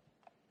Christ.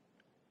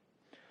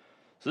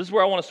 So this is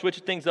where I want to switch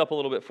things up a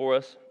little bit for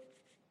us.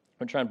 I'm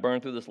going to try and burn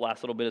through this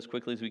last little bit as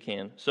quickly as we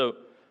can. So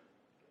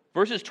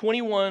verses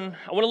 21,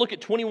 I want to look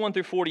at 21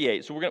 through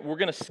 48. So we're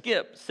going to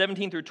skip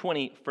 17 through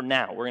 20 for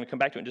now. We're going to come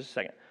back to it in just a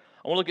second.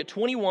 I want to look at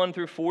 21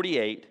 through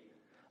 48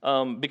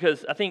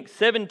 because I think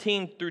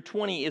 17 through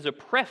 20 is a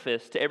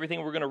preface to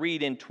everything we're going to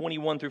read in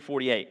 21 through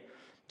 48.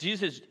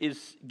 Jesus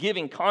is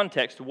giving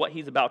context to what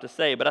he's about to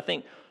say, but I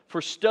think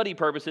for study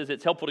purposes,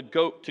 it's helpful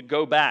to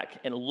go back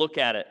and look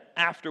at it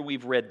after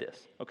we've read this,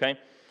 okay?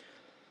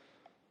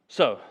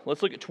 So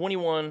let's look at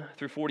 21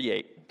 through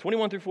 48.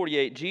 21 through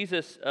 48,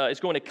 Jesus is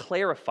going to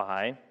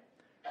clarify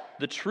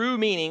the true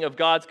meaning of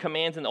God's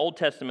commands in the Old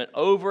Testament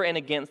over and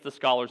against the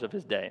scholars of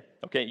his day.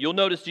 Okay, you'll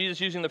notice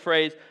Jesus using the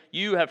phrase,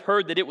 "You have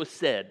heard that it was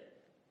said."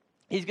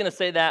 He's going to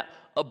say that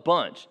a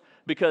bunch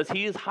because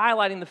he is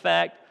highlighting the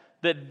fact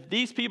that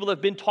these people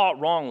have been taught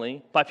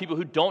wrongly by people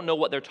who don't know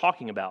what they're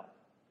talking about.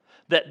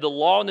 That the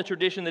law and the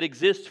tradition that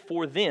exists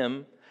for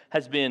them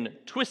has been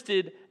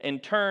twisted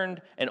and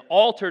turned and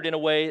altered in a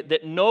way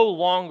that no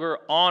longer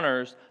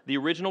honors the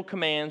original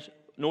commands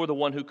nor the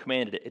one who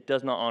commanded it. It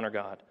does not honor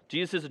God.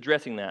 Jesus is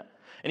addressing that.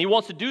 And he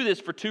wants to do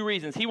this for two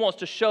reasons. He wants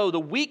to show the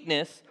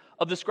weakness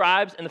of the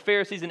scribes and the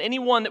Pharisees and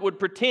anyone that would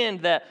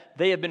pretend that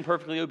they have been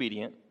perfectly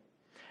obedient.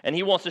 And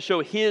he wants to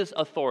show his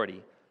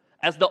authority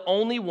as the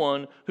only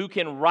one who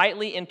can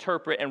rightly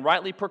interpret and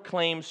rightly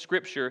proclaim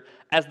Scripture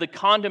as the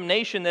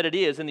condemnation that it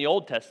is in the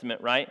Old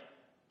Testament, right?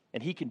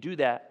 And he can do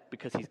that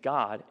because he's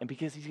God and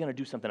because he's going to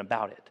do something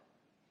about it.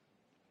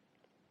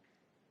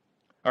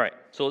 All right,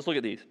 so let's look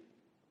at these.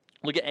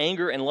 Look at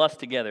anger and lust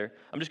together.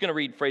 I'm just going to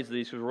read phrases of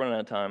these because we're running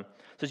out of time.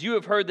 It says, "You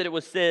have heard that it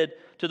was said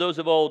to those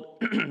of old,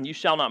 you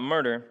shall not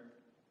murder,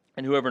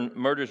 and whoever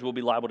murders will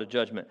be liable to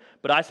judgment.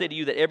 But I say to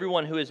you that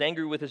everyone who is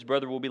angry with his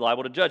brother will be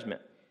liable to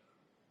judgment."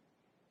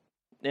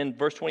 In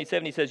verse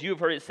 27, he says, "You have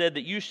heard it said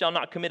that you shall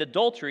not commit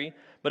adultery,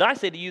 but I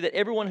say to you that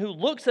everyone who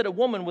looks at a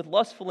woman with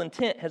lustful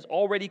intent has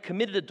already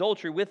committed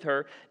adultery with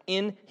her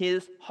in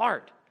his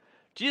heart."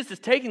 Jesus is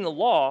taking the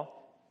law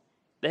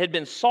that had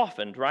been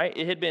softened, right?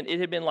 It had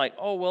been like,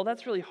 oh, well,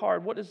 that's really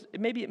hard.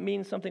 Maybe it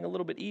means something a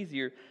little bit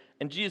easier.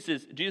 And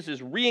Jesus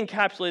is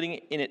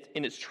re-encapsulating it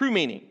in its true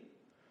meaning.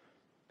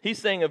 He's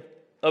saying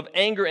of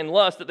anger and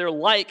lust that they're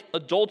like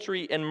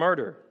adultery and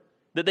murder,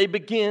 that they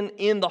begin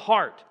in the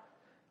heart.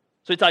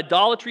 So it's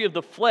idolatry of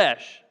the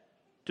flesh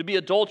to be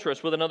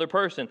adulterous with another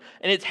person.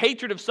 And it's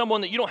hatred of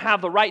someone that you don't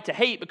have the right to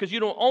hate because you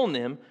don't own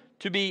them,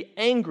 to be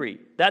angry.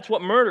 That's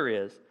what murder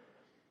is.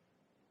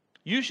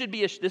 You should be,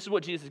 this is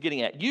what Jesus is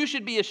getting at. You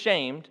should be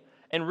ashamed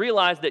and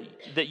realize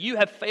that you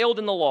have failed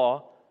in the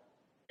law,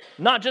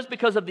 not just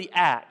because of the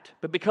act,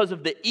 but because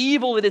of the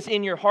evil that is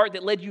in your heart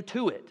that led you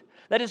to it.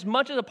 That is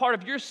much as a part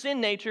of your sin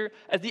nature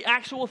as the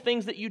actual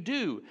things that you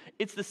do.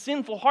 It's the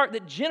sinful heart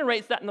that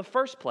generates that in the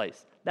first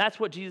place. That's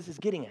what Jesus is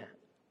getting at.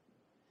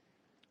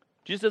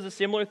 Jesus does a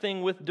similar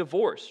thing with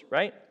divorce,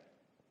 right?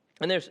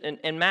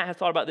 And Matt has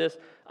thought about this.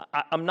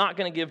 I'm not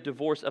going to give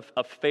divorce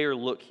a fair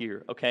look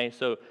here, okay?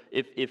 So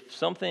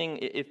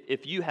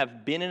if you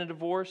have been in a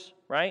divorce,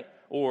 right,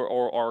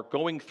 or are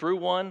going through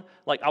one,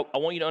 like I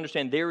want you to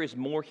understand there is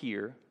more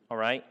here, all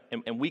right?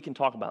 And we can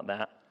talk about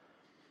that.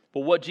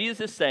 But what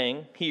Jesus is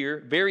saying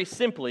here, very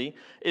simply,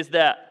 is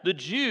that the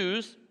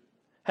Jews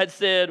had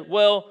said,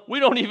 well,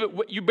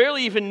 you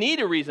barely even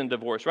need a reason to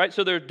divorce, right?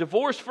 So they're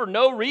divorced for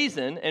no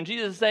reason, and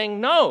Jesus is saying,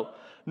 no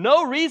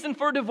reason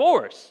for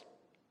divorce.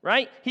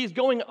 right? He's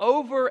going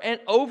over and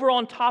over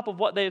on top of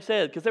what they've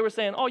said, because they were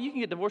saying, oh, you can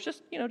get divorced,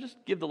 just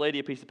give the lady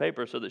a piece of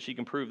paper so that she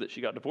can prove that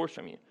she got divorced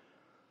from you.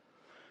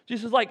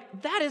 Jesus is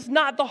like, that is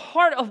not the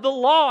heart of the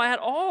law at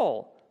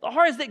all. The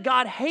heart is that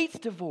God hates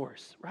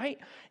divorce, right?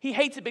 He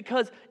hates it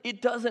because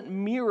it doesn't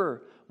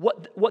mirror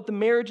what the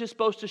marriage is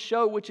supposed to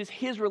show, which is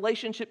his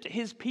relationship to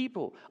his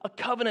people, a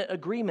covenant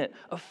agreement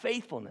of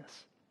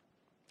faithfulness.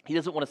 He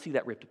doesn't want to see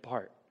that ripped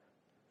apart.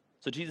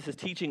 So Jesus is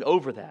teaching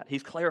over that.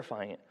 He's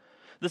clarifying it.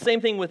 The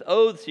same thing with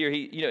oaths here.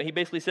 He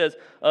basically says,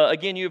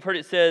 again, you have heard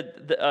it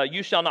said,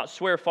 you shall not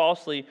swear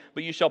falsely,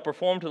 but you shall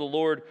perform to the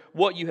Lord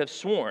what you have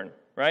sworn,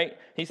 right?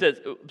 He says,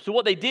 so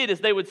what they did is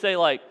they would say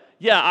like,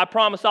 yeah, I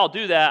promise I'll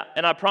do that,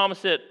 and I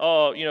promise it,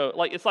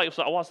 it's like,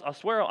 so I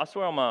swear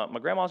on my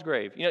grandma's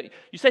grave.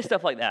 You say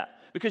stuff like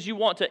that because you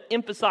want to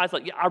emphasize,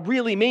 like, yeah, I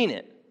really mean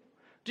it.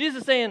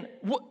 Jesus is saying,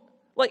 what,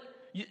 like,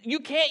 you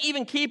can't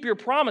even keep your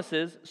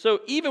promises, so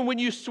even when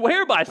you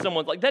swear by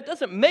someone, like, that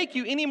doesn't make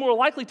you any more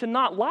likely to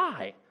not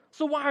lie.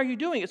 So why are you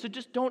doing it? So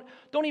just don't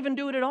even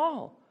do it at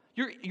all.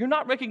 You're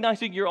not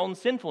recognizing your own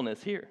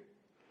sinfulness here.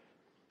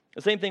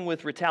 The same thing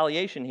with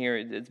retaliation here.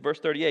 It's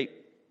verse 38.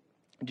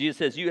 Jesus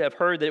says, you have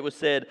heard that it was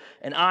said,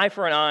 an eye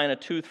for an eye and a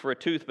tooth for a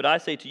tooth. But I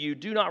say to you,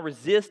 do not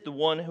resist the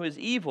one who is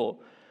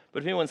evil.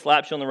 But if anyone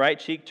slaps you on the right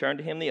cheek, turn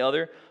to him the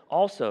other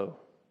also.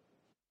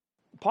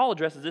 Paul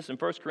addresses this in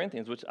 1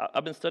 Corinthians, which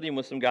I've been studying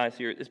with some guys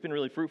here. It's been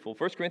really fruitful.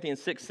 1 Corinthians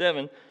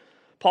 6:7,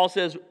 Paul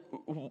says,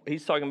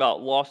 he's talking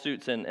about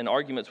lawsuits and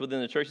arguments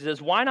within the church. He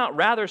says, why not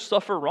rather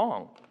suffer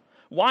wrong?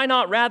 Why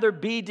not rather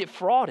be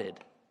defrauded?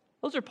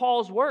 Those are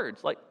Paul's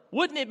words. Like,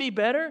 wouldn't it be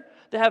better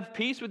to have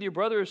peace with your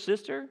brother or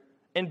sister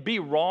and be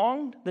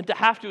wronged than to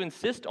have to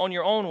insist on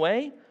your own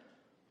way?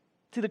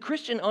 See, the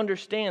Christian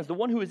understands, the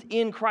one who is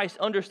in Christ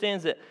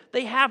understands that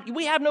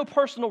we have no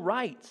personal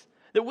rights,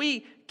 that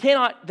we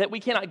cannot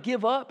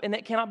give up and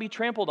that cannot be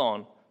trampled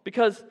on.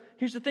 Because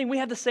here's the thing, we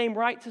have the same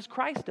rights as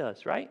Christ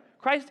does, right?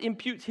 Christ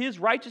imputes his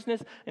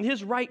righteousness and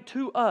his right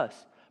to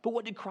us. But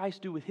what did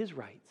Christ do with his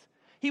rights?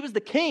 He was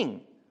the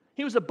king.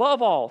 He was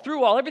above all,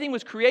 through all. Everything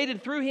was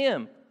created through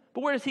him.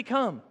 But where does he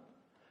come?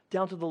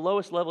 Down to the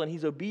lowest level, and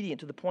he's obedient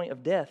to the point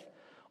of death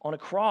on a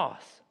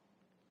cross.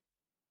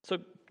 So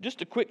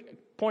just a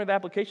quick point of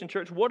application,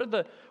 church. What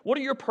are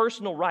your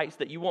personal rights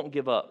that you won't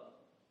give up?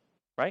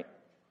 Right?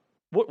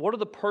 What are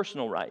the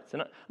personal rights?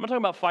 And I'm not talking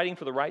about fighting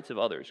for the rights of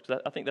others,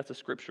 because I think that's a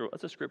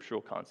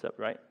scriptural concept,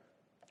 right?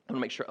 I want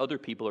to make sure other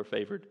people are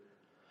favored.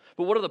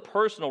 But what are the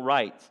personal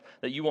rights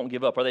that you won't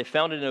give up? Are they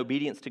founded in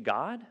obedience to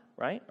God,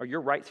 right? Are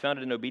your rights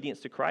founded in obedience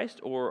to Christ,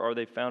 or are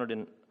they founded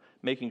in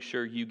making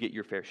sure you get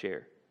your fair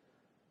share?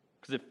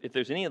 Because if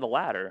there's any of the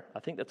latter,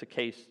 I think that's a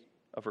case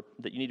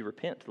that you need to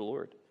repent to the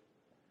Lord.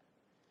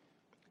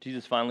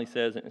 Jesus finally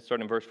says,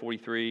 starting in verse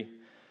 43,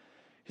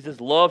 he says,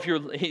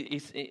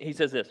 he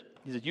says this.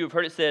 He says, you have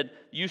heard it said,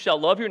 you shall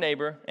love your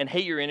neighbor and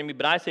hate your enemy,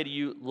 but I say to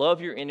you,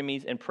 love your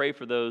enemies and pray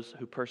for those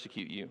who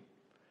persecute you.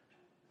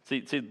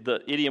 See,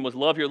 the idiom was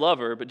love your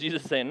lover, but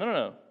Jesus is saying,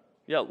 no.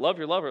 Yeah, love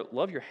your lover,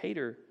 love your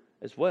hater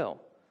as well.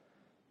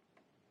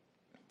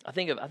 I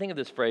think of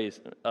this phrase,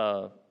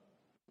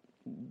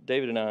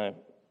 David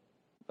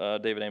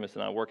Amos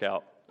and I work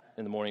out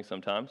in the morning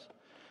sometimes.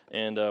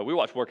 And we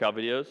watch workout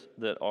videos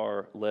that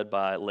are led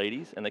by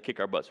ladies, and they kick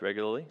our butts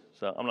regularly,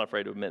 so I'm not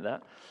afraid to admit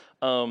that.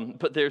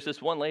 But there's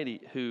this one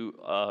lady who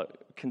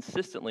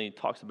consistently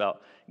talks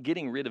about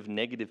getting rid of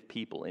negative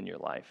people in your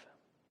life.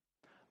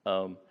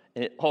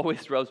 And it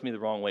always rubs me the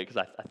wrong way, because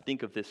I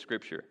think of this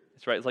scripture.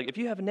 It's right. It's like, if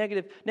you have a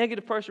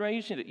negative person around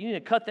you, you need to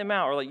cut them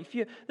out. Or like,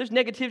 there's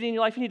negativity in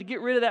your life, you need to get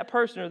rid of that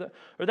person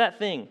or that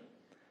thing.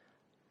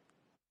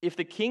 If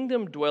the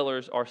kingdom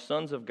dwellers are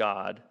sons of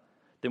God,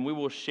 then we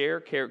will share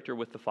character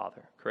with the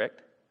Father,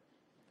 correct?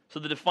 So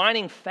the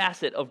defining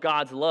facet of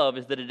God's love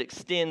is that it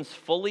extends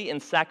fully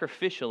and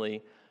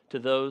sacrificially to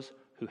those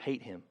who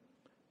hate him.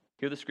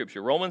 Hear the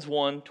scripture. Romans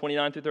 1,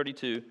 29 through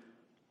 32.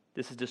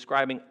 This is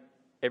describing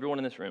everyone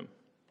in this room.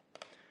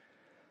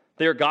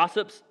 They are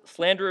gossips,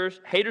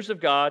 slanderers, haters of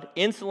God,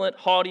 insolent,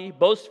 haughty,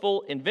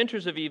 boastful,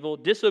 inventors of evil,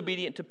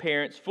 disobedient to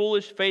parents,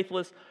 foolish,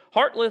 faithless,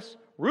 heartless,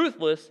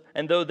 ruthless,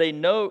 and though they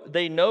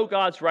know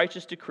God's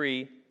righteous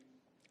decree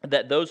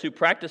that those who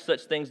practice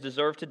such things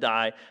deserve to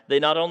die, they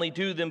not only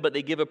do them, but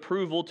they give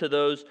approval to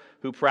those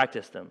who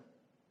practice them.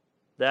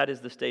 That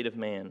is the state of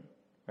man,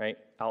 right,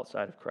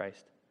 outside of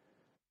Christ.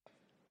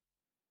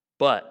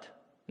 But,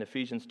 in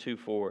Ephesians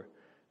 2:4,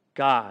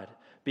 God,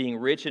 being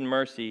rich in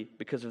mercy,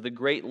 because of the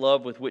great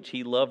love with which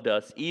he loved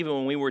us, even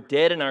when we were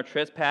dead in our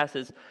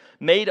trespasses,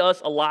 made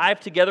us alive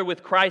together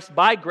with Christ.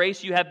 By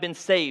grace you have been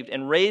saved,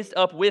 and raised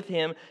up with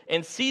him,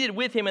 and seated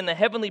with him in the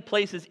heavenly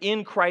places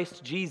in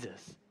Christ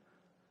Jesus.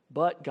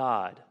 But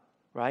God,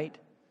 right?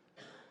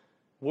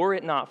 Were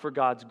it not for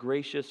God's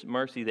gracious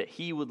mercy that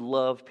he would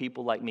love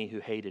people like me who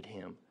hated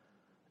him,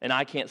 and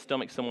I can't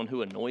stomach someone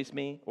who annoys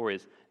me or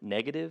is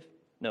negative.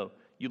 No,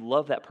 you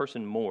love that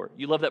person more.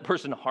 You love that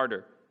person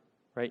harder,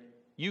 right?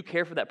 You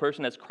care for that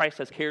person as Christ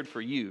has cared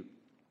for you.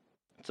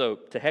 So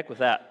to heck with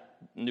that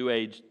New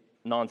Age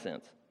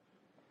nonsense.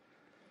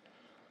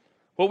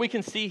 what we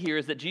can see here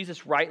is that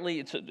Jesus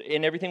rightly,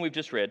 in everything we've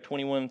just read,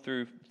 21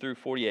 through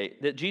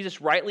 48, that Jesus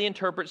rightly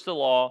interprets the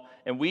law,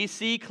 and we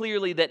see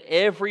clearly that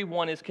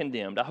everyone is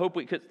condemned. I hope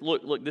we could,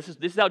 look, this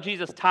is how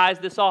Jesus ties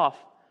this off.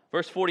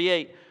 Verse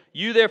 48,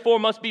 you therefore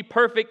must be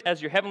perfect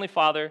as your heavenly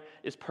Father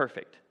is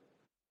perfect.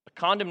 A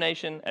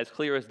condemnation as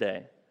clear as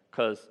day,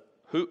 because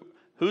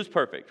who's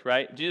perfect,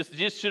 right?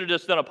 Jesus should have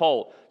just done a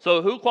poll.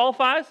 So who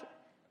qualifies?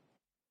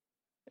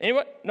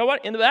 Anyone?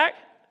 Nobody? In the back?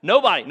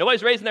 Nobody.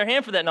 Nobody's raising their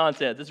hand for that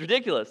nonsense. It's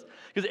ridiculous.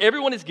 Because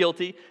everyone is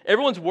guilty.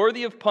 Everyone's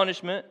worthy of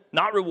punishment,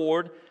 not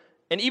reward.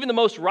 And even the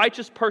most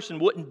righteous person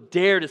wouldn't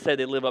dare to say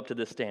they live up to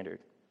this standard.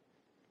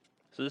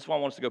 So this is why I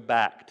want us to go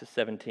back to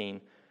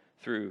 17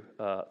 through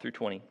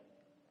 20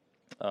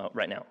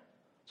 right now.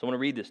 So I want to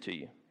read this to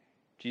you.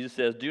 Jesus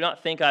says, do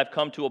not think I have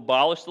come to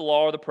abolish the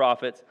law or the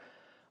prophets.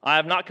 I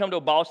have not come to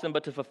abolish them,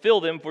 but to fulfill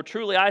them. For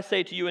truly I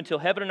say to you, until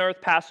heaven and earth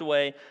pass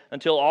away,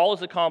 until all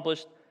is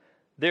accomplished,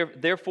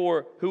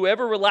 therefore,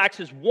 whoever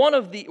relaxes one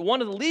of the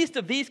least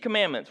of these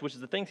commandments, which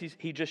is the things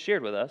he just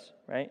shared with us,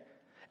 right,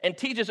 and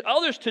teaches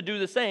others to do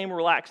the same,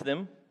 relax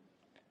them,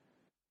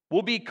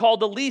 will be called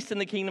the least in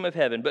the kingdom of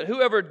heaven. But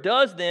whoever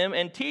does them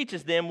and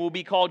teaches them will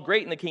be called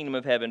great in the kingdom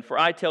of heaven. For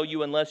I tell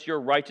you, unless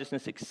your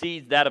righteousness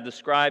exceeds that of the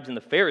scribes and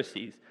the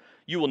Pharisees,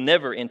 you will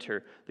never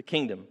enter the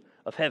kingdom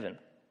of heaven.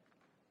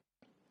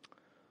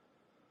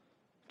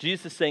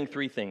 Jesus is saying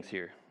three things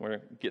here. We're going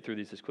to get through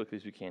these as quickly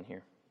as we can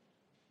here.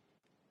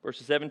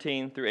 Verses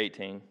 17 through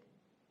 18.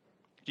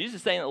 Jesus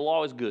is saying that the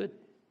law is good.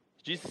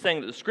 Jesus is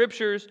saying that the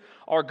Scriptures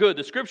are good.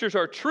 The Scriptures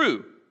are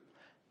true.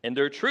 And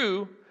they're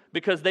true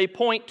because they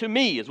point to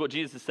me, is what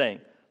Jesus is saying.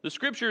 The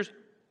Scriptures,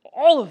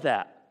 all of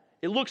that,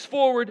 it looks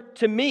forward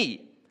to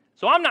me.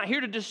 So I'm not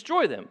here to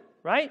destroy them,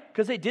 right?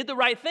 Because they did the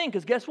right thing.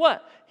 Because guess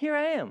what? Here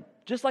I am,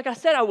 just like I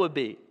said I would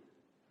be.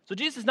 So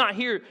Jesus is not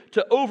here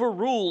to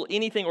overrule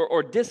anything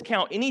or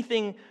discount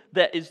anything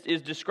that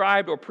is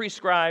described or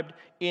prescribed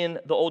in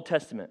the Old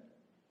Testament.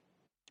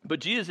 But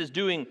Jesus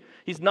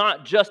he's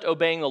not just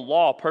obeying the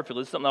law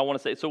perfectly. This is something I want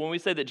to say. So when we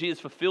say that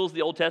Jesus fulfills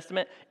the Old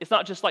Testament, it's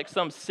not just like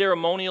some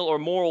ceremonial or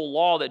moral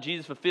law that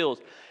Jesus fulfills.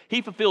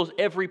 He fulfills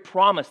every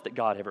promise that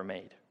God ever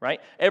made, right?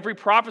 Every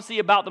prophecy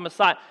about the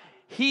Messiah.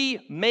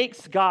 He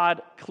makes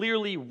God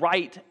clearly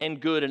right and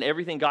good, and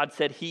everything God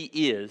said he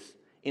is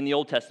in the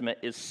Old Testament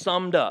is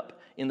summed up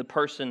in the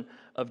person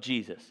of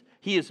Jesus.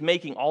 He is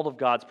making all of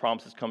God's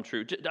promises come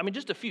true. I mean,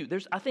 just a few.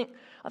 I think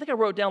I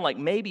wrote down like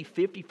maybe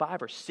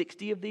 55 or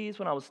 60 of these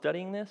when I was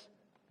studying this.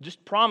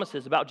 Just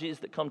promises about Jesus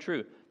that come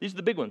true. These are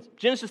the big ones.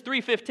 Genesis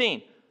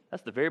 3:15.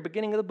 That's the very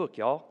beginning of the book,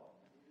 y'all.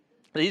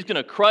 That he's going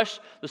to crush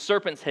the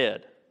serpent's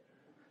head.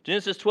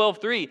 Genesis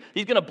 12:3.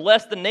 He's going to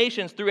bless the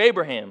nations through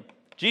Abraham,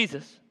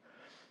 Jesus.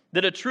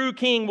 That a true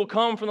king will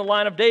come from the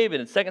line of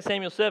David in 2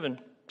 Samuel 7,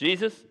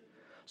 Jesus.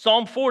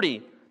 Psalm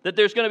 40. That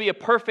there's going to be a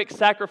perfect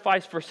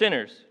sacrifice for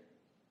sinners.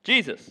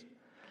 Jesus.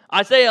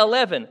 Isaiah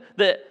 11,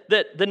 that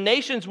the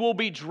nations will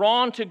be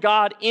drawn to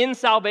God in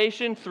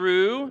salvation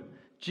through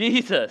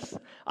Jesus.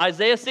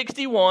 Isaiah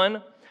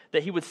 61,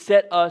 that he would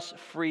set us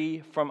free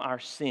from our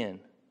sin.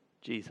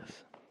 Jesus.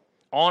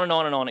 On and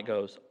on and on it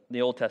goes in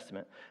the Old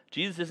Testament.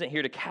 Jesus isn't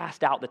here to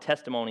cast out the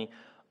testimony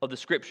of the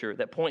Scripture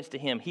that points to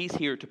him. He's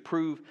here to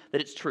prove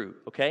that it's true,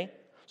 okay?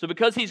 So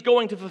because he's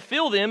going to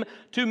fulfill them,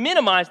 to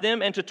minimize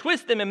them and to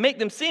twist them and make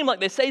them seem like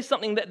they say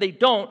something that they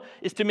don't,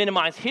 is to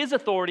minimize his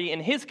authority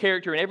and his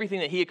character and everything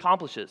that he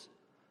accomplishes.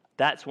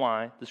 That's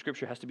why the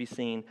Scripture has to be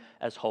seen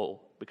as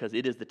whole, because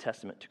it is the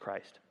testament to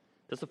Christ.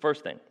 That's the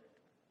first thing.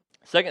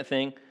 Second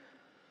thing,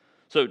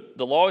 so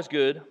the law is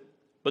good,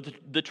 but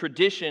the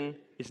tradition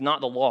is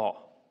not the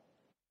law.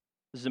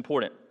 This is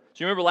important.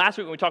 So you remember last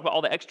week when we talked about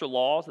all the extra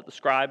laws that the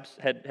scribes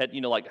had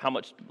like how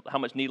much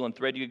needle and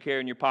thread you could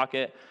carry in your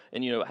pocket,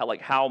 and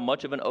how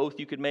much of an oath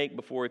you could make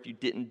before, if you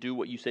didn't do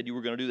what you said you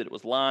were going to do, that it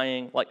was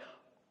lying, like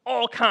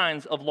all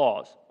kinds of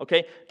laws,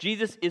 okay?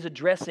 Jesus is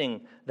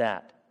addressing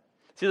that.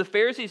 See, the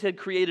Pharisees had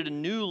created a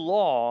new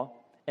law,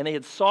 and they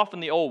had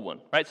softened the old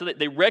one, right? So that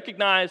they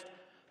recognized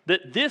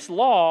that this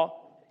law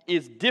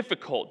is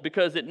difficult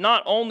because it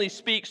not only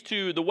speaks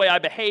to the way I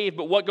behave,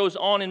 but what goes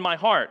on in my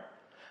heart.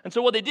 And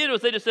so what they did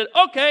was they just said,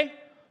 okay,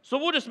 so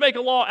we'll just make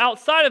a law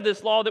outside of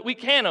this law that we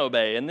can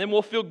obey, and then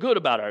we'll feel good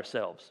about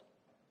ourselves.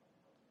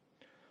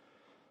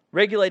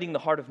 Regulating the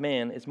heart of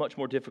man is much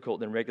more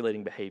difficult than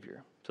regulating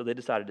behavior, so they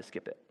decided to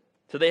skip it.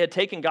 So they had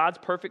taken God's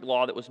perfect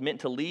law that was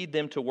meant to lead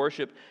them to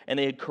worship, and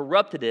they had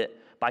corrupted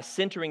it by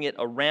centering it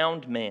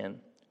around man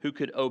who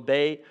could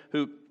obey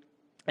the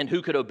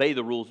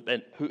rules,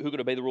 and who could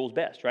obey the rules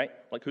best, right?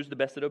 Like, who's the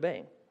best at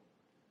obeying?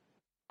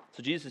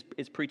 So Jesus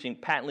is preaching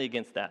patently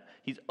against that.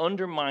 He's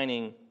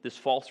undermining this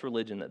false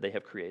religion that they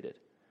have created.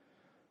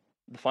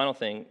 The final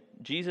thing,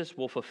 Jesus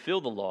will fulfill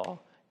the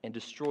law and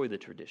destroy the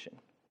tradition,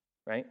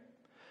 right?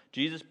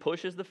 Jesus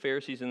pushes the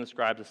Pharisees and the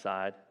scribes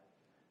aside,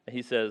 and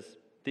he says,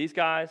 these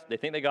guys, they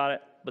think they got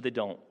it, but they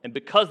don't. And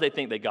because they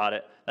think they got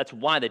it, that's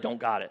why they don't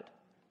got it.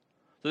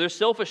 So there's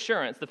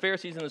self-assurance, the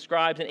Pharisees and the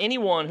scribes, and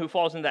anyone who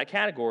falls into that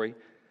category,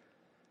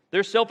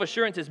 Their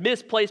self-assurance is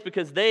misplaced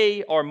because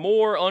they are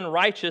more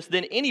unrighteous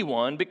than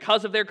anyone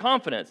because of their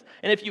confidence.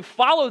 And if you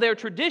follow their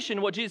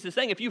tradition, what Jesus is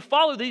saying, if you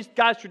follow these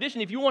guys'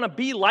 tradition, if you want to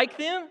be like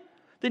them,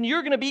 then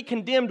you're going to be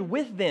condemned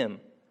with them.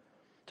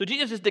 So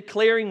Jesus is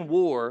declaring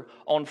war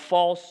on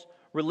false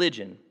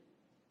religion.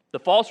 The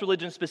false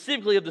religion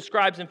specifically of the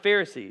scribes and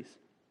Pharisees.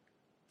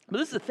 But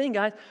this is the thing,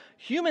 guys.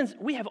 Humans,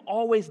 we have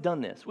always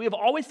done this. We have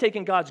always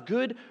taken God's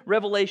good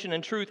revelation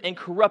and truth and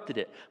corrupted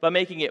it by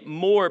making it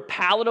more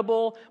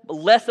palatable,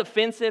 less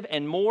offensive,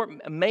 and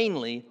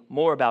mainly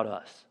more about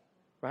us,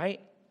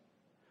 right?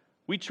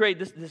 We trade,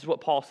 this is what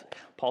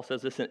Paul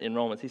says this in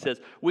Romans. He says,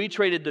 we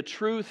traded the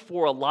truth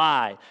for a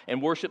lie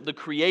and worship the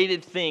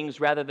created things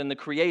rather than the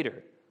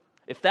Creator.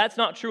 If that's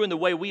not true in the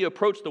way we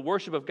approach the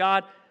worship of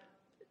God,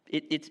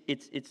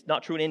 it's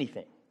not true in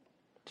anything.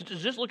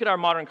 Just look at our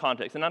modern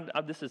context, and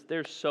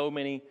there's so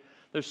many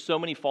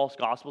false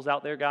gospels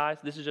out there, guys.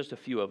 This is just a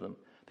few of them.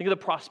 Think of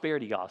the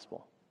prosperity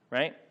gospel,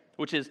 right?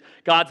 Which is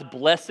God's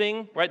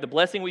blessing, right? The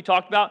blessing we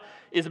talked about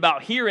is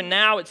about here and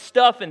now. It's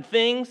stuff and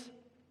things.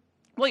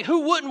 Like,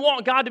 who wouldn't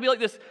want God to be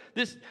like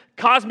this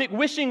cosmic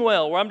wishing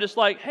well, where I'm just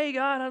like, hey,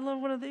 God, I'd love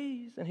one of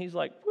these, and He's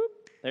like, whoop,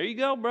 there you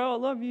go, bro, I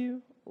love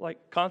you,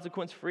 like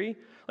consequence free.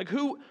 Like,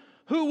 who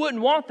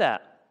wouldn't want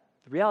that?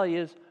 The reality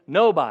is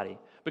nobody.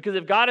 Because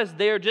if God is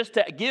there just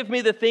to give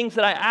me the things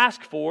that I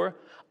ask for,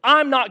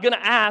 I'm not going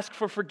to ask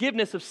for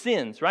forgiveness of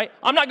sins, right?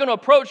 I'm not going to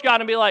approach God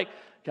and be like,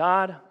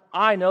 God,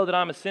 I know that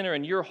I'm a sinner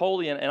and you're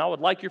holy and I would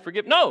like your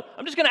forgiveness. No,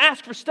 I'm just going to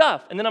ask for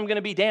stuff and then I'm going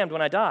to be damned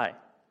when I die.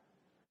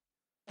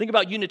 Think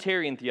about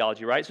Unitarian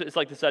theology, right? So it's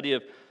like this idea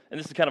of, and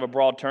this is kind of a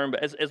broad term,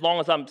 but as long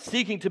as I'm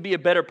seeking to be a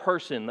better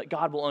person, that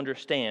God will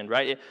understand,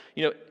 right?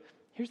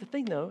 Here's the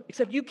thing though,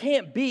 except you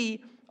can't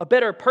be a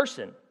better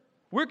person.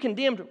 We're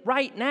condemned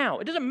right now.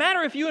 It doesn't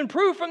matter if you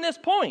improve from this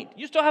point.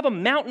 You still have a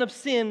mountain of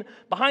sin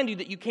behind you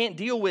that you can't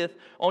deal with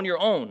on your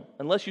own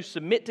unless you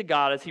submit to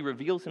God as He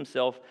reveals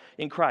Himself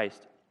in Christ.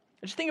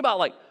 And just think about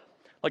like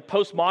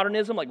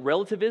postmodernism, like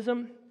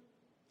relativism.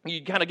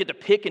 You kind of get to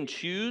pick and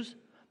choose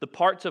the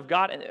parts of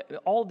God. And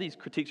all of these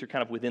critiques are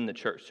kind of within the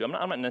church. So I'm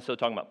not necessarily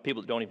talking about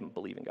people that don't even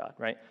believe in God,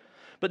 right?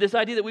 But this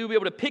idea that we will be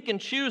able to pick and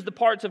choose the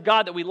parts of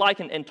God that we like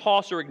and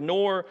toss or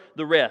ignore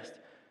the rest.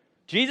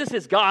 Jesus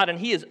is God, and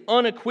He is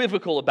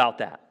unequivocal about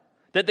that.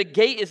 That the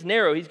gate is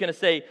narrow. He's going to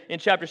say in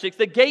chapter 6,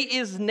 the gate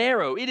is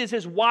narrow. It is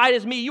as wide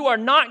as me. You are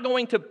not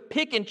going to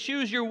pick and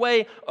choose your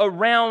way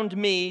around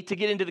me to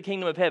get into the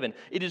kingdom of heaven.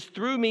 It is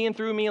through me and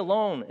through me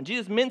alone. And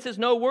Jesus minces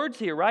no words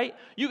here, right?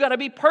 You got to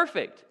be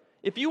perfect.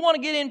 If you want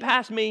to get in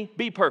past me,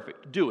 be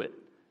perfect. Do it.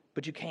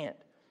 But you can't.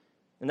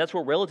 And that's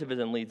where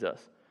relativism leads us.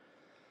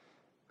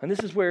 And this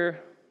is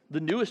where the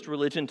newest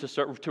religion to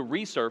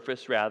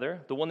resurface, rather,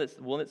 the one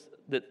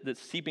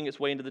that's seeping its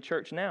way into the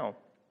church now,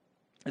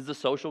 is the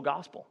social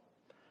gospel.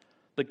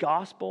 The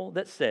gospel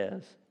that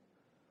says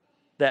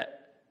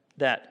that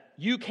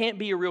you can't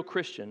be a real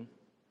Christian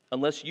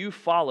unless you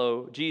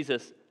follow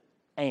Jesus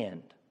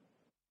and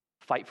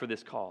fight for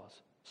this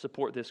cause,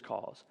 support this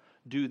cause,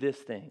 do this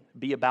thing,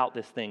 be about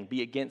this thing,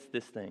 be against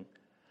this thing.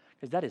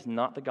 Because that is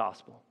not the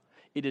gospel.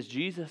 It is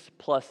Jesus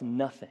plus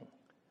nothing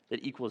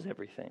that equals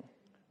everything.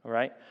 All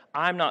right?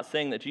 I'm not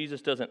saying that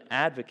Jesus doesn't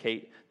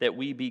advocate that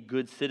we be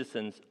good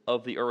citizens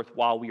of the earth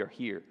while we are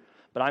here.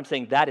 But I'm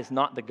saying that is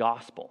not the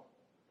gospel.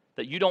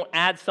 That you don't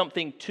add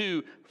something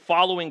to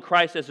following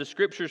Christ as the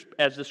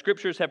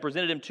scriptures have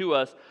presented Him to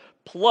us,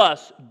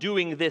 plus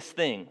doing this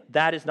thing.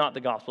 That is not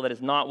the gospel. That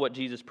is not what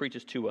Jesus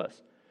preaches to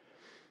us.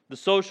 The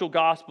social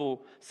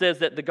gospel says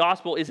that the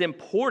gospel is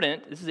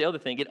important. This is the other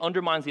thing. It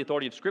undermines the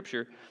authority of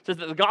Scripture. It says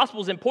that the gospel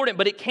is important,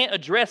 but it can't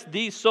address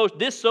this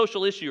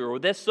social issue or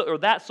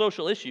that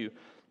social issue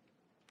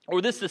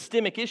or this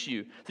systemic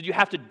issue. That you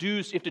have to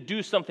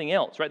do something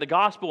else, right? The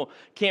gospel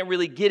can't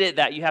really get at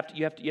that. You have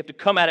to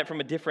come at it from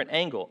a different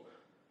angle.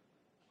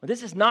 But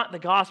this is not the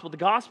gospel. The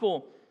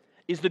gospel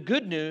is the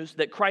good news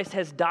that Christ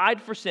has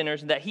died for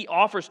sinners and that He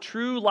offers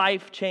true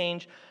life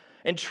change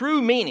and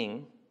true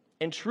meaning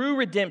and true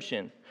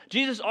redemption.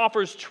 Jesus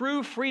offers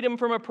true freedom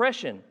from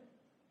oppression.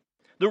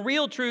 The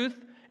real truth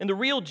and the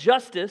real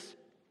justice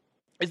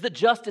is the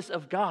justice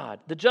of God.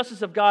 The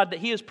justice of God that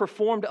He has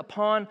performed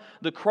upon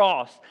the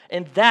cross.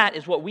 And that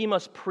is what we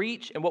must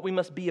preach and what we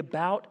must be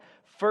about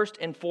first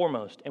and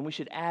foremost. And we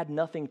should add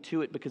nothing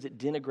to it because it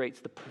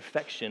denigrates the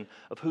perfection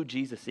of who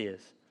Jesus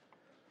is.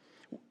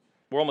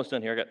 We're almost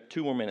done here. I got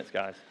 2 more minutes,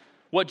 guys.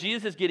 What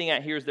Jesus is getting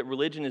at here is that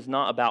religion is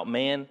not about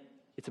man,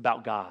 it's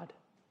about God.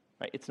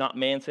 Right? It's not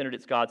man-centered,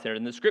 it's God-centered.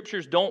 And the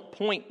Scriptures don't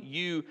point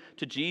you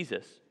to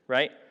Jesus,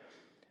 right?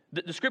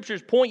 The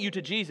Scriptures point you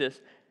to Jesus,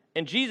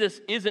 and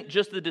Jesus isn't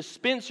just the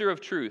dispenser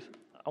of truth.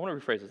 I want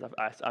to rephrase this.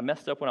 I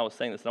messed up when I was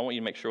saying this, and I want you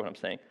to make sure what I'm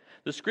saying.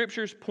 The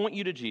Scriptures point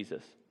you to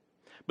Jesus,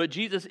 but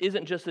Jesus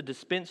isn't just a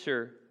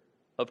dispenser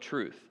of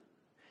truth.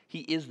 He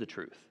is the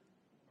truth,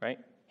 right?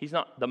 He's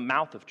not the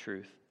mouth of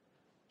truth.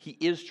 He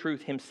is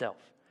truth Himself.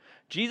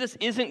 Jesus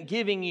isn't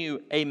giving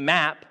you a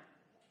map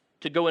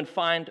to go and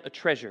find a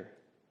treasure.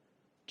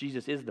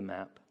 Jesus is the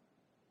map.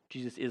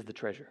 Jesus is the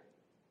treasure.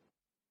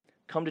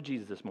 Come to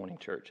Jesus this morning,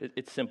 church.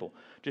 It's simple.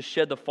 Just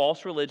shed the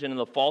false religion and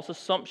the false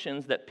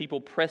assumptions that people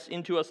press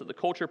into us, that the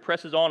culture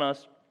presses on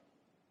us,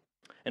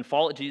 and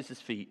fall at Jesus'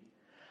 feet.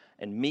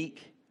 And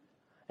meek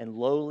and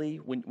lowly,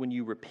 when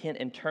you repent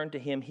and turn to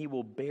Him, He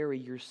will bury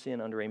your sin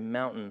under a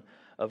mountain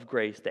of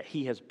grace that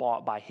He has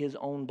bought by His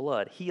own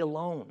blood. He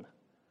alone.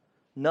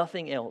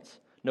 Nothing else.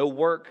 No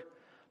work,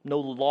 no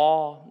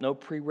law, no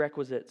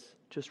prerequisites.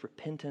 Just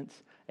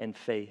repentance and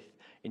faith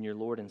in your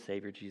Lord and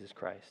Savior, Jesus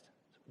Christ.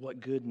 What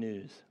good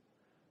news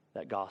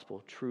that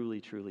gospel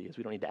truly, truly is.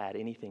 We don't need to add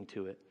anything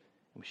to it,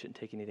 and we shouldn't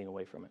take anything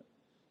away from it.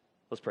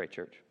 Let's pray,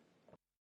 church.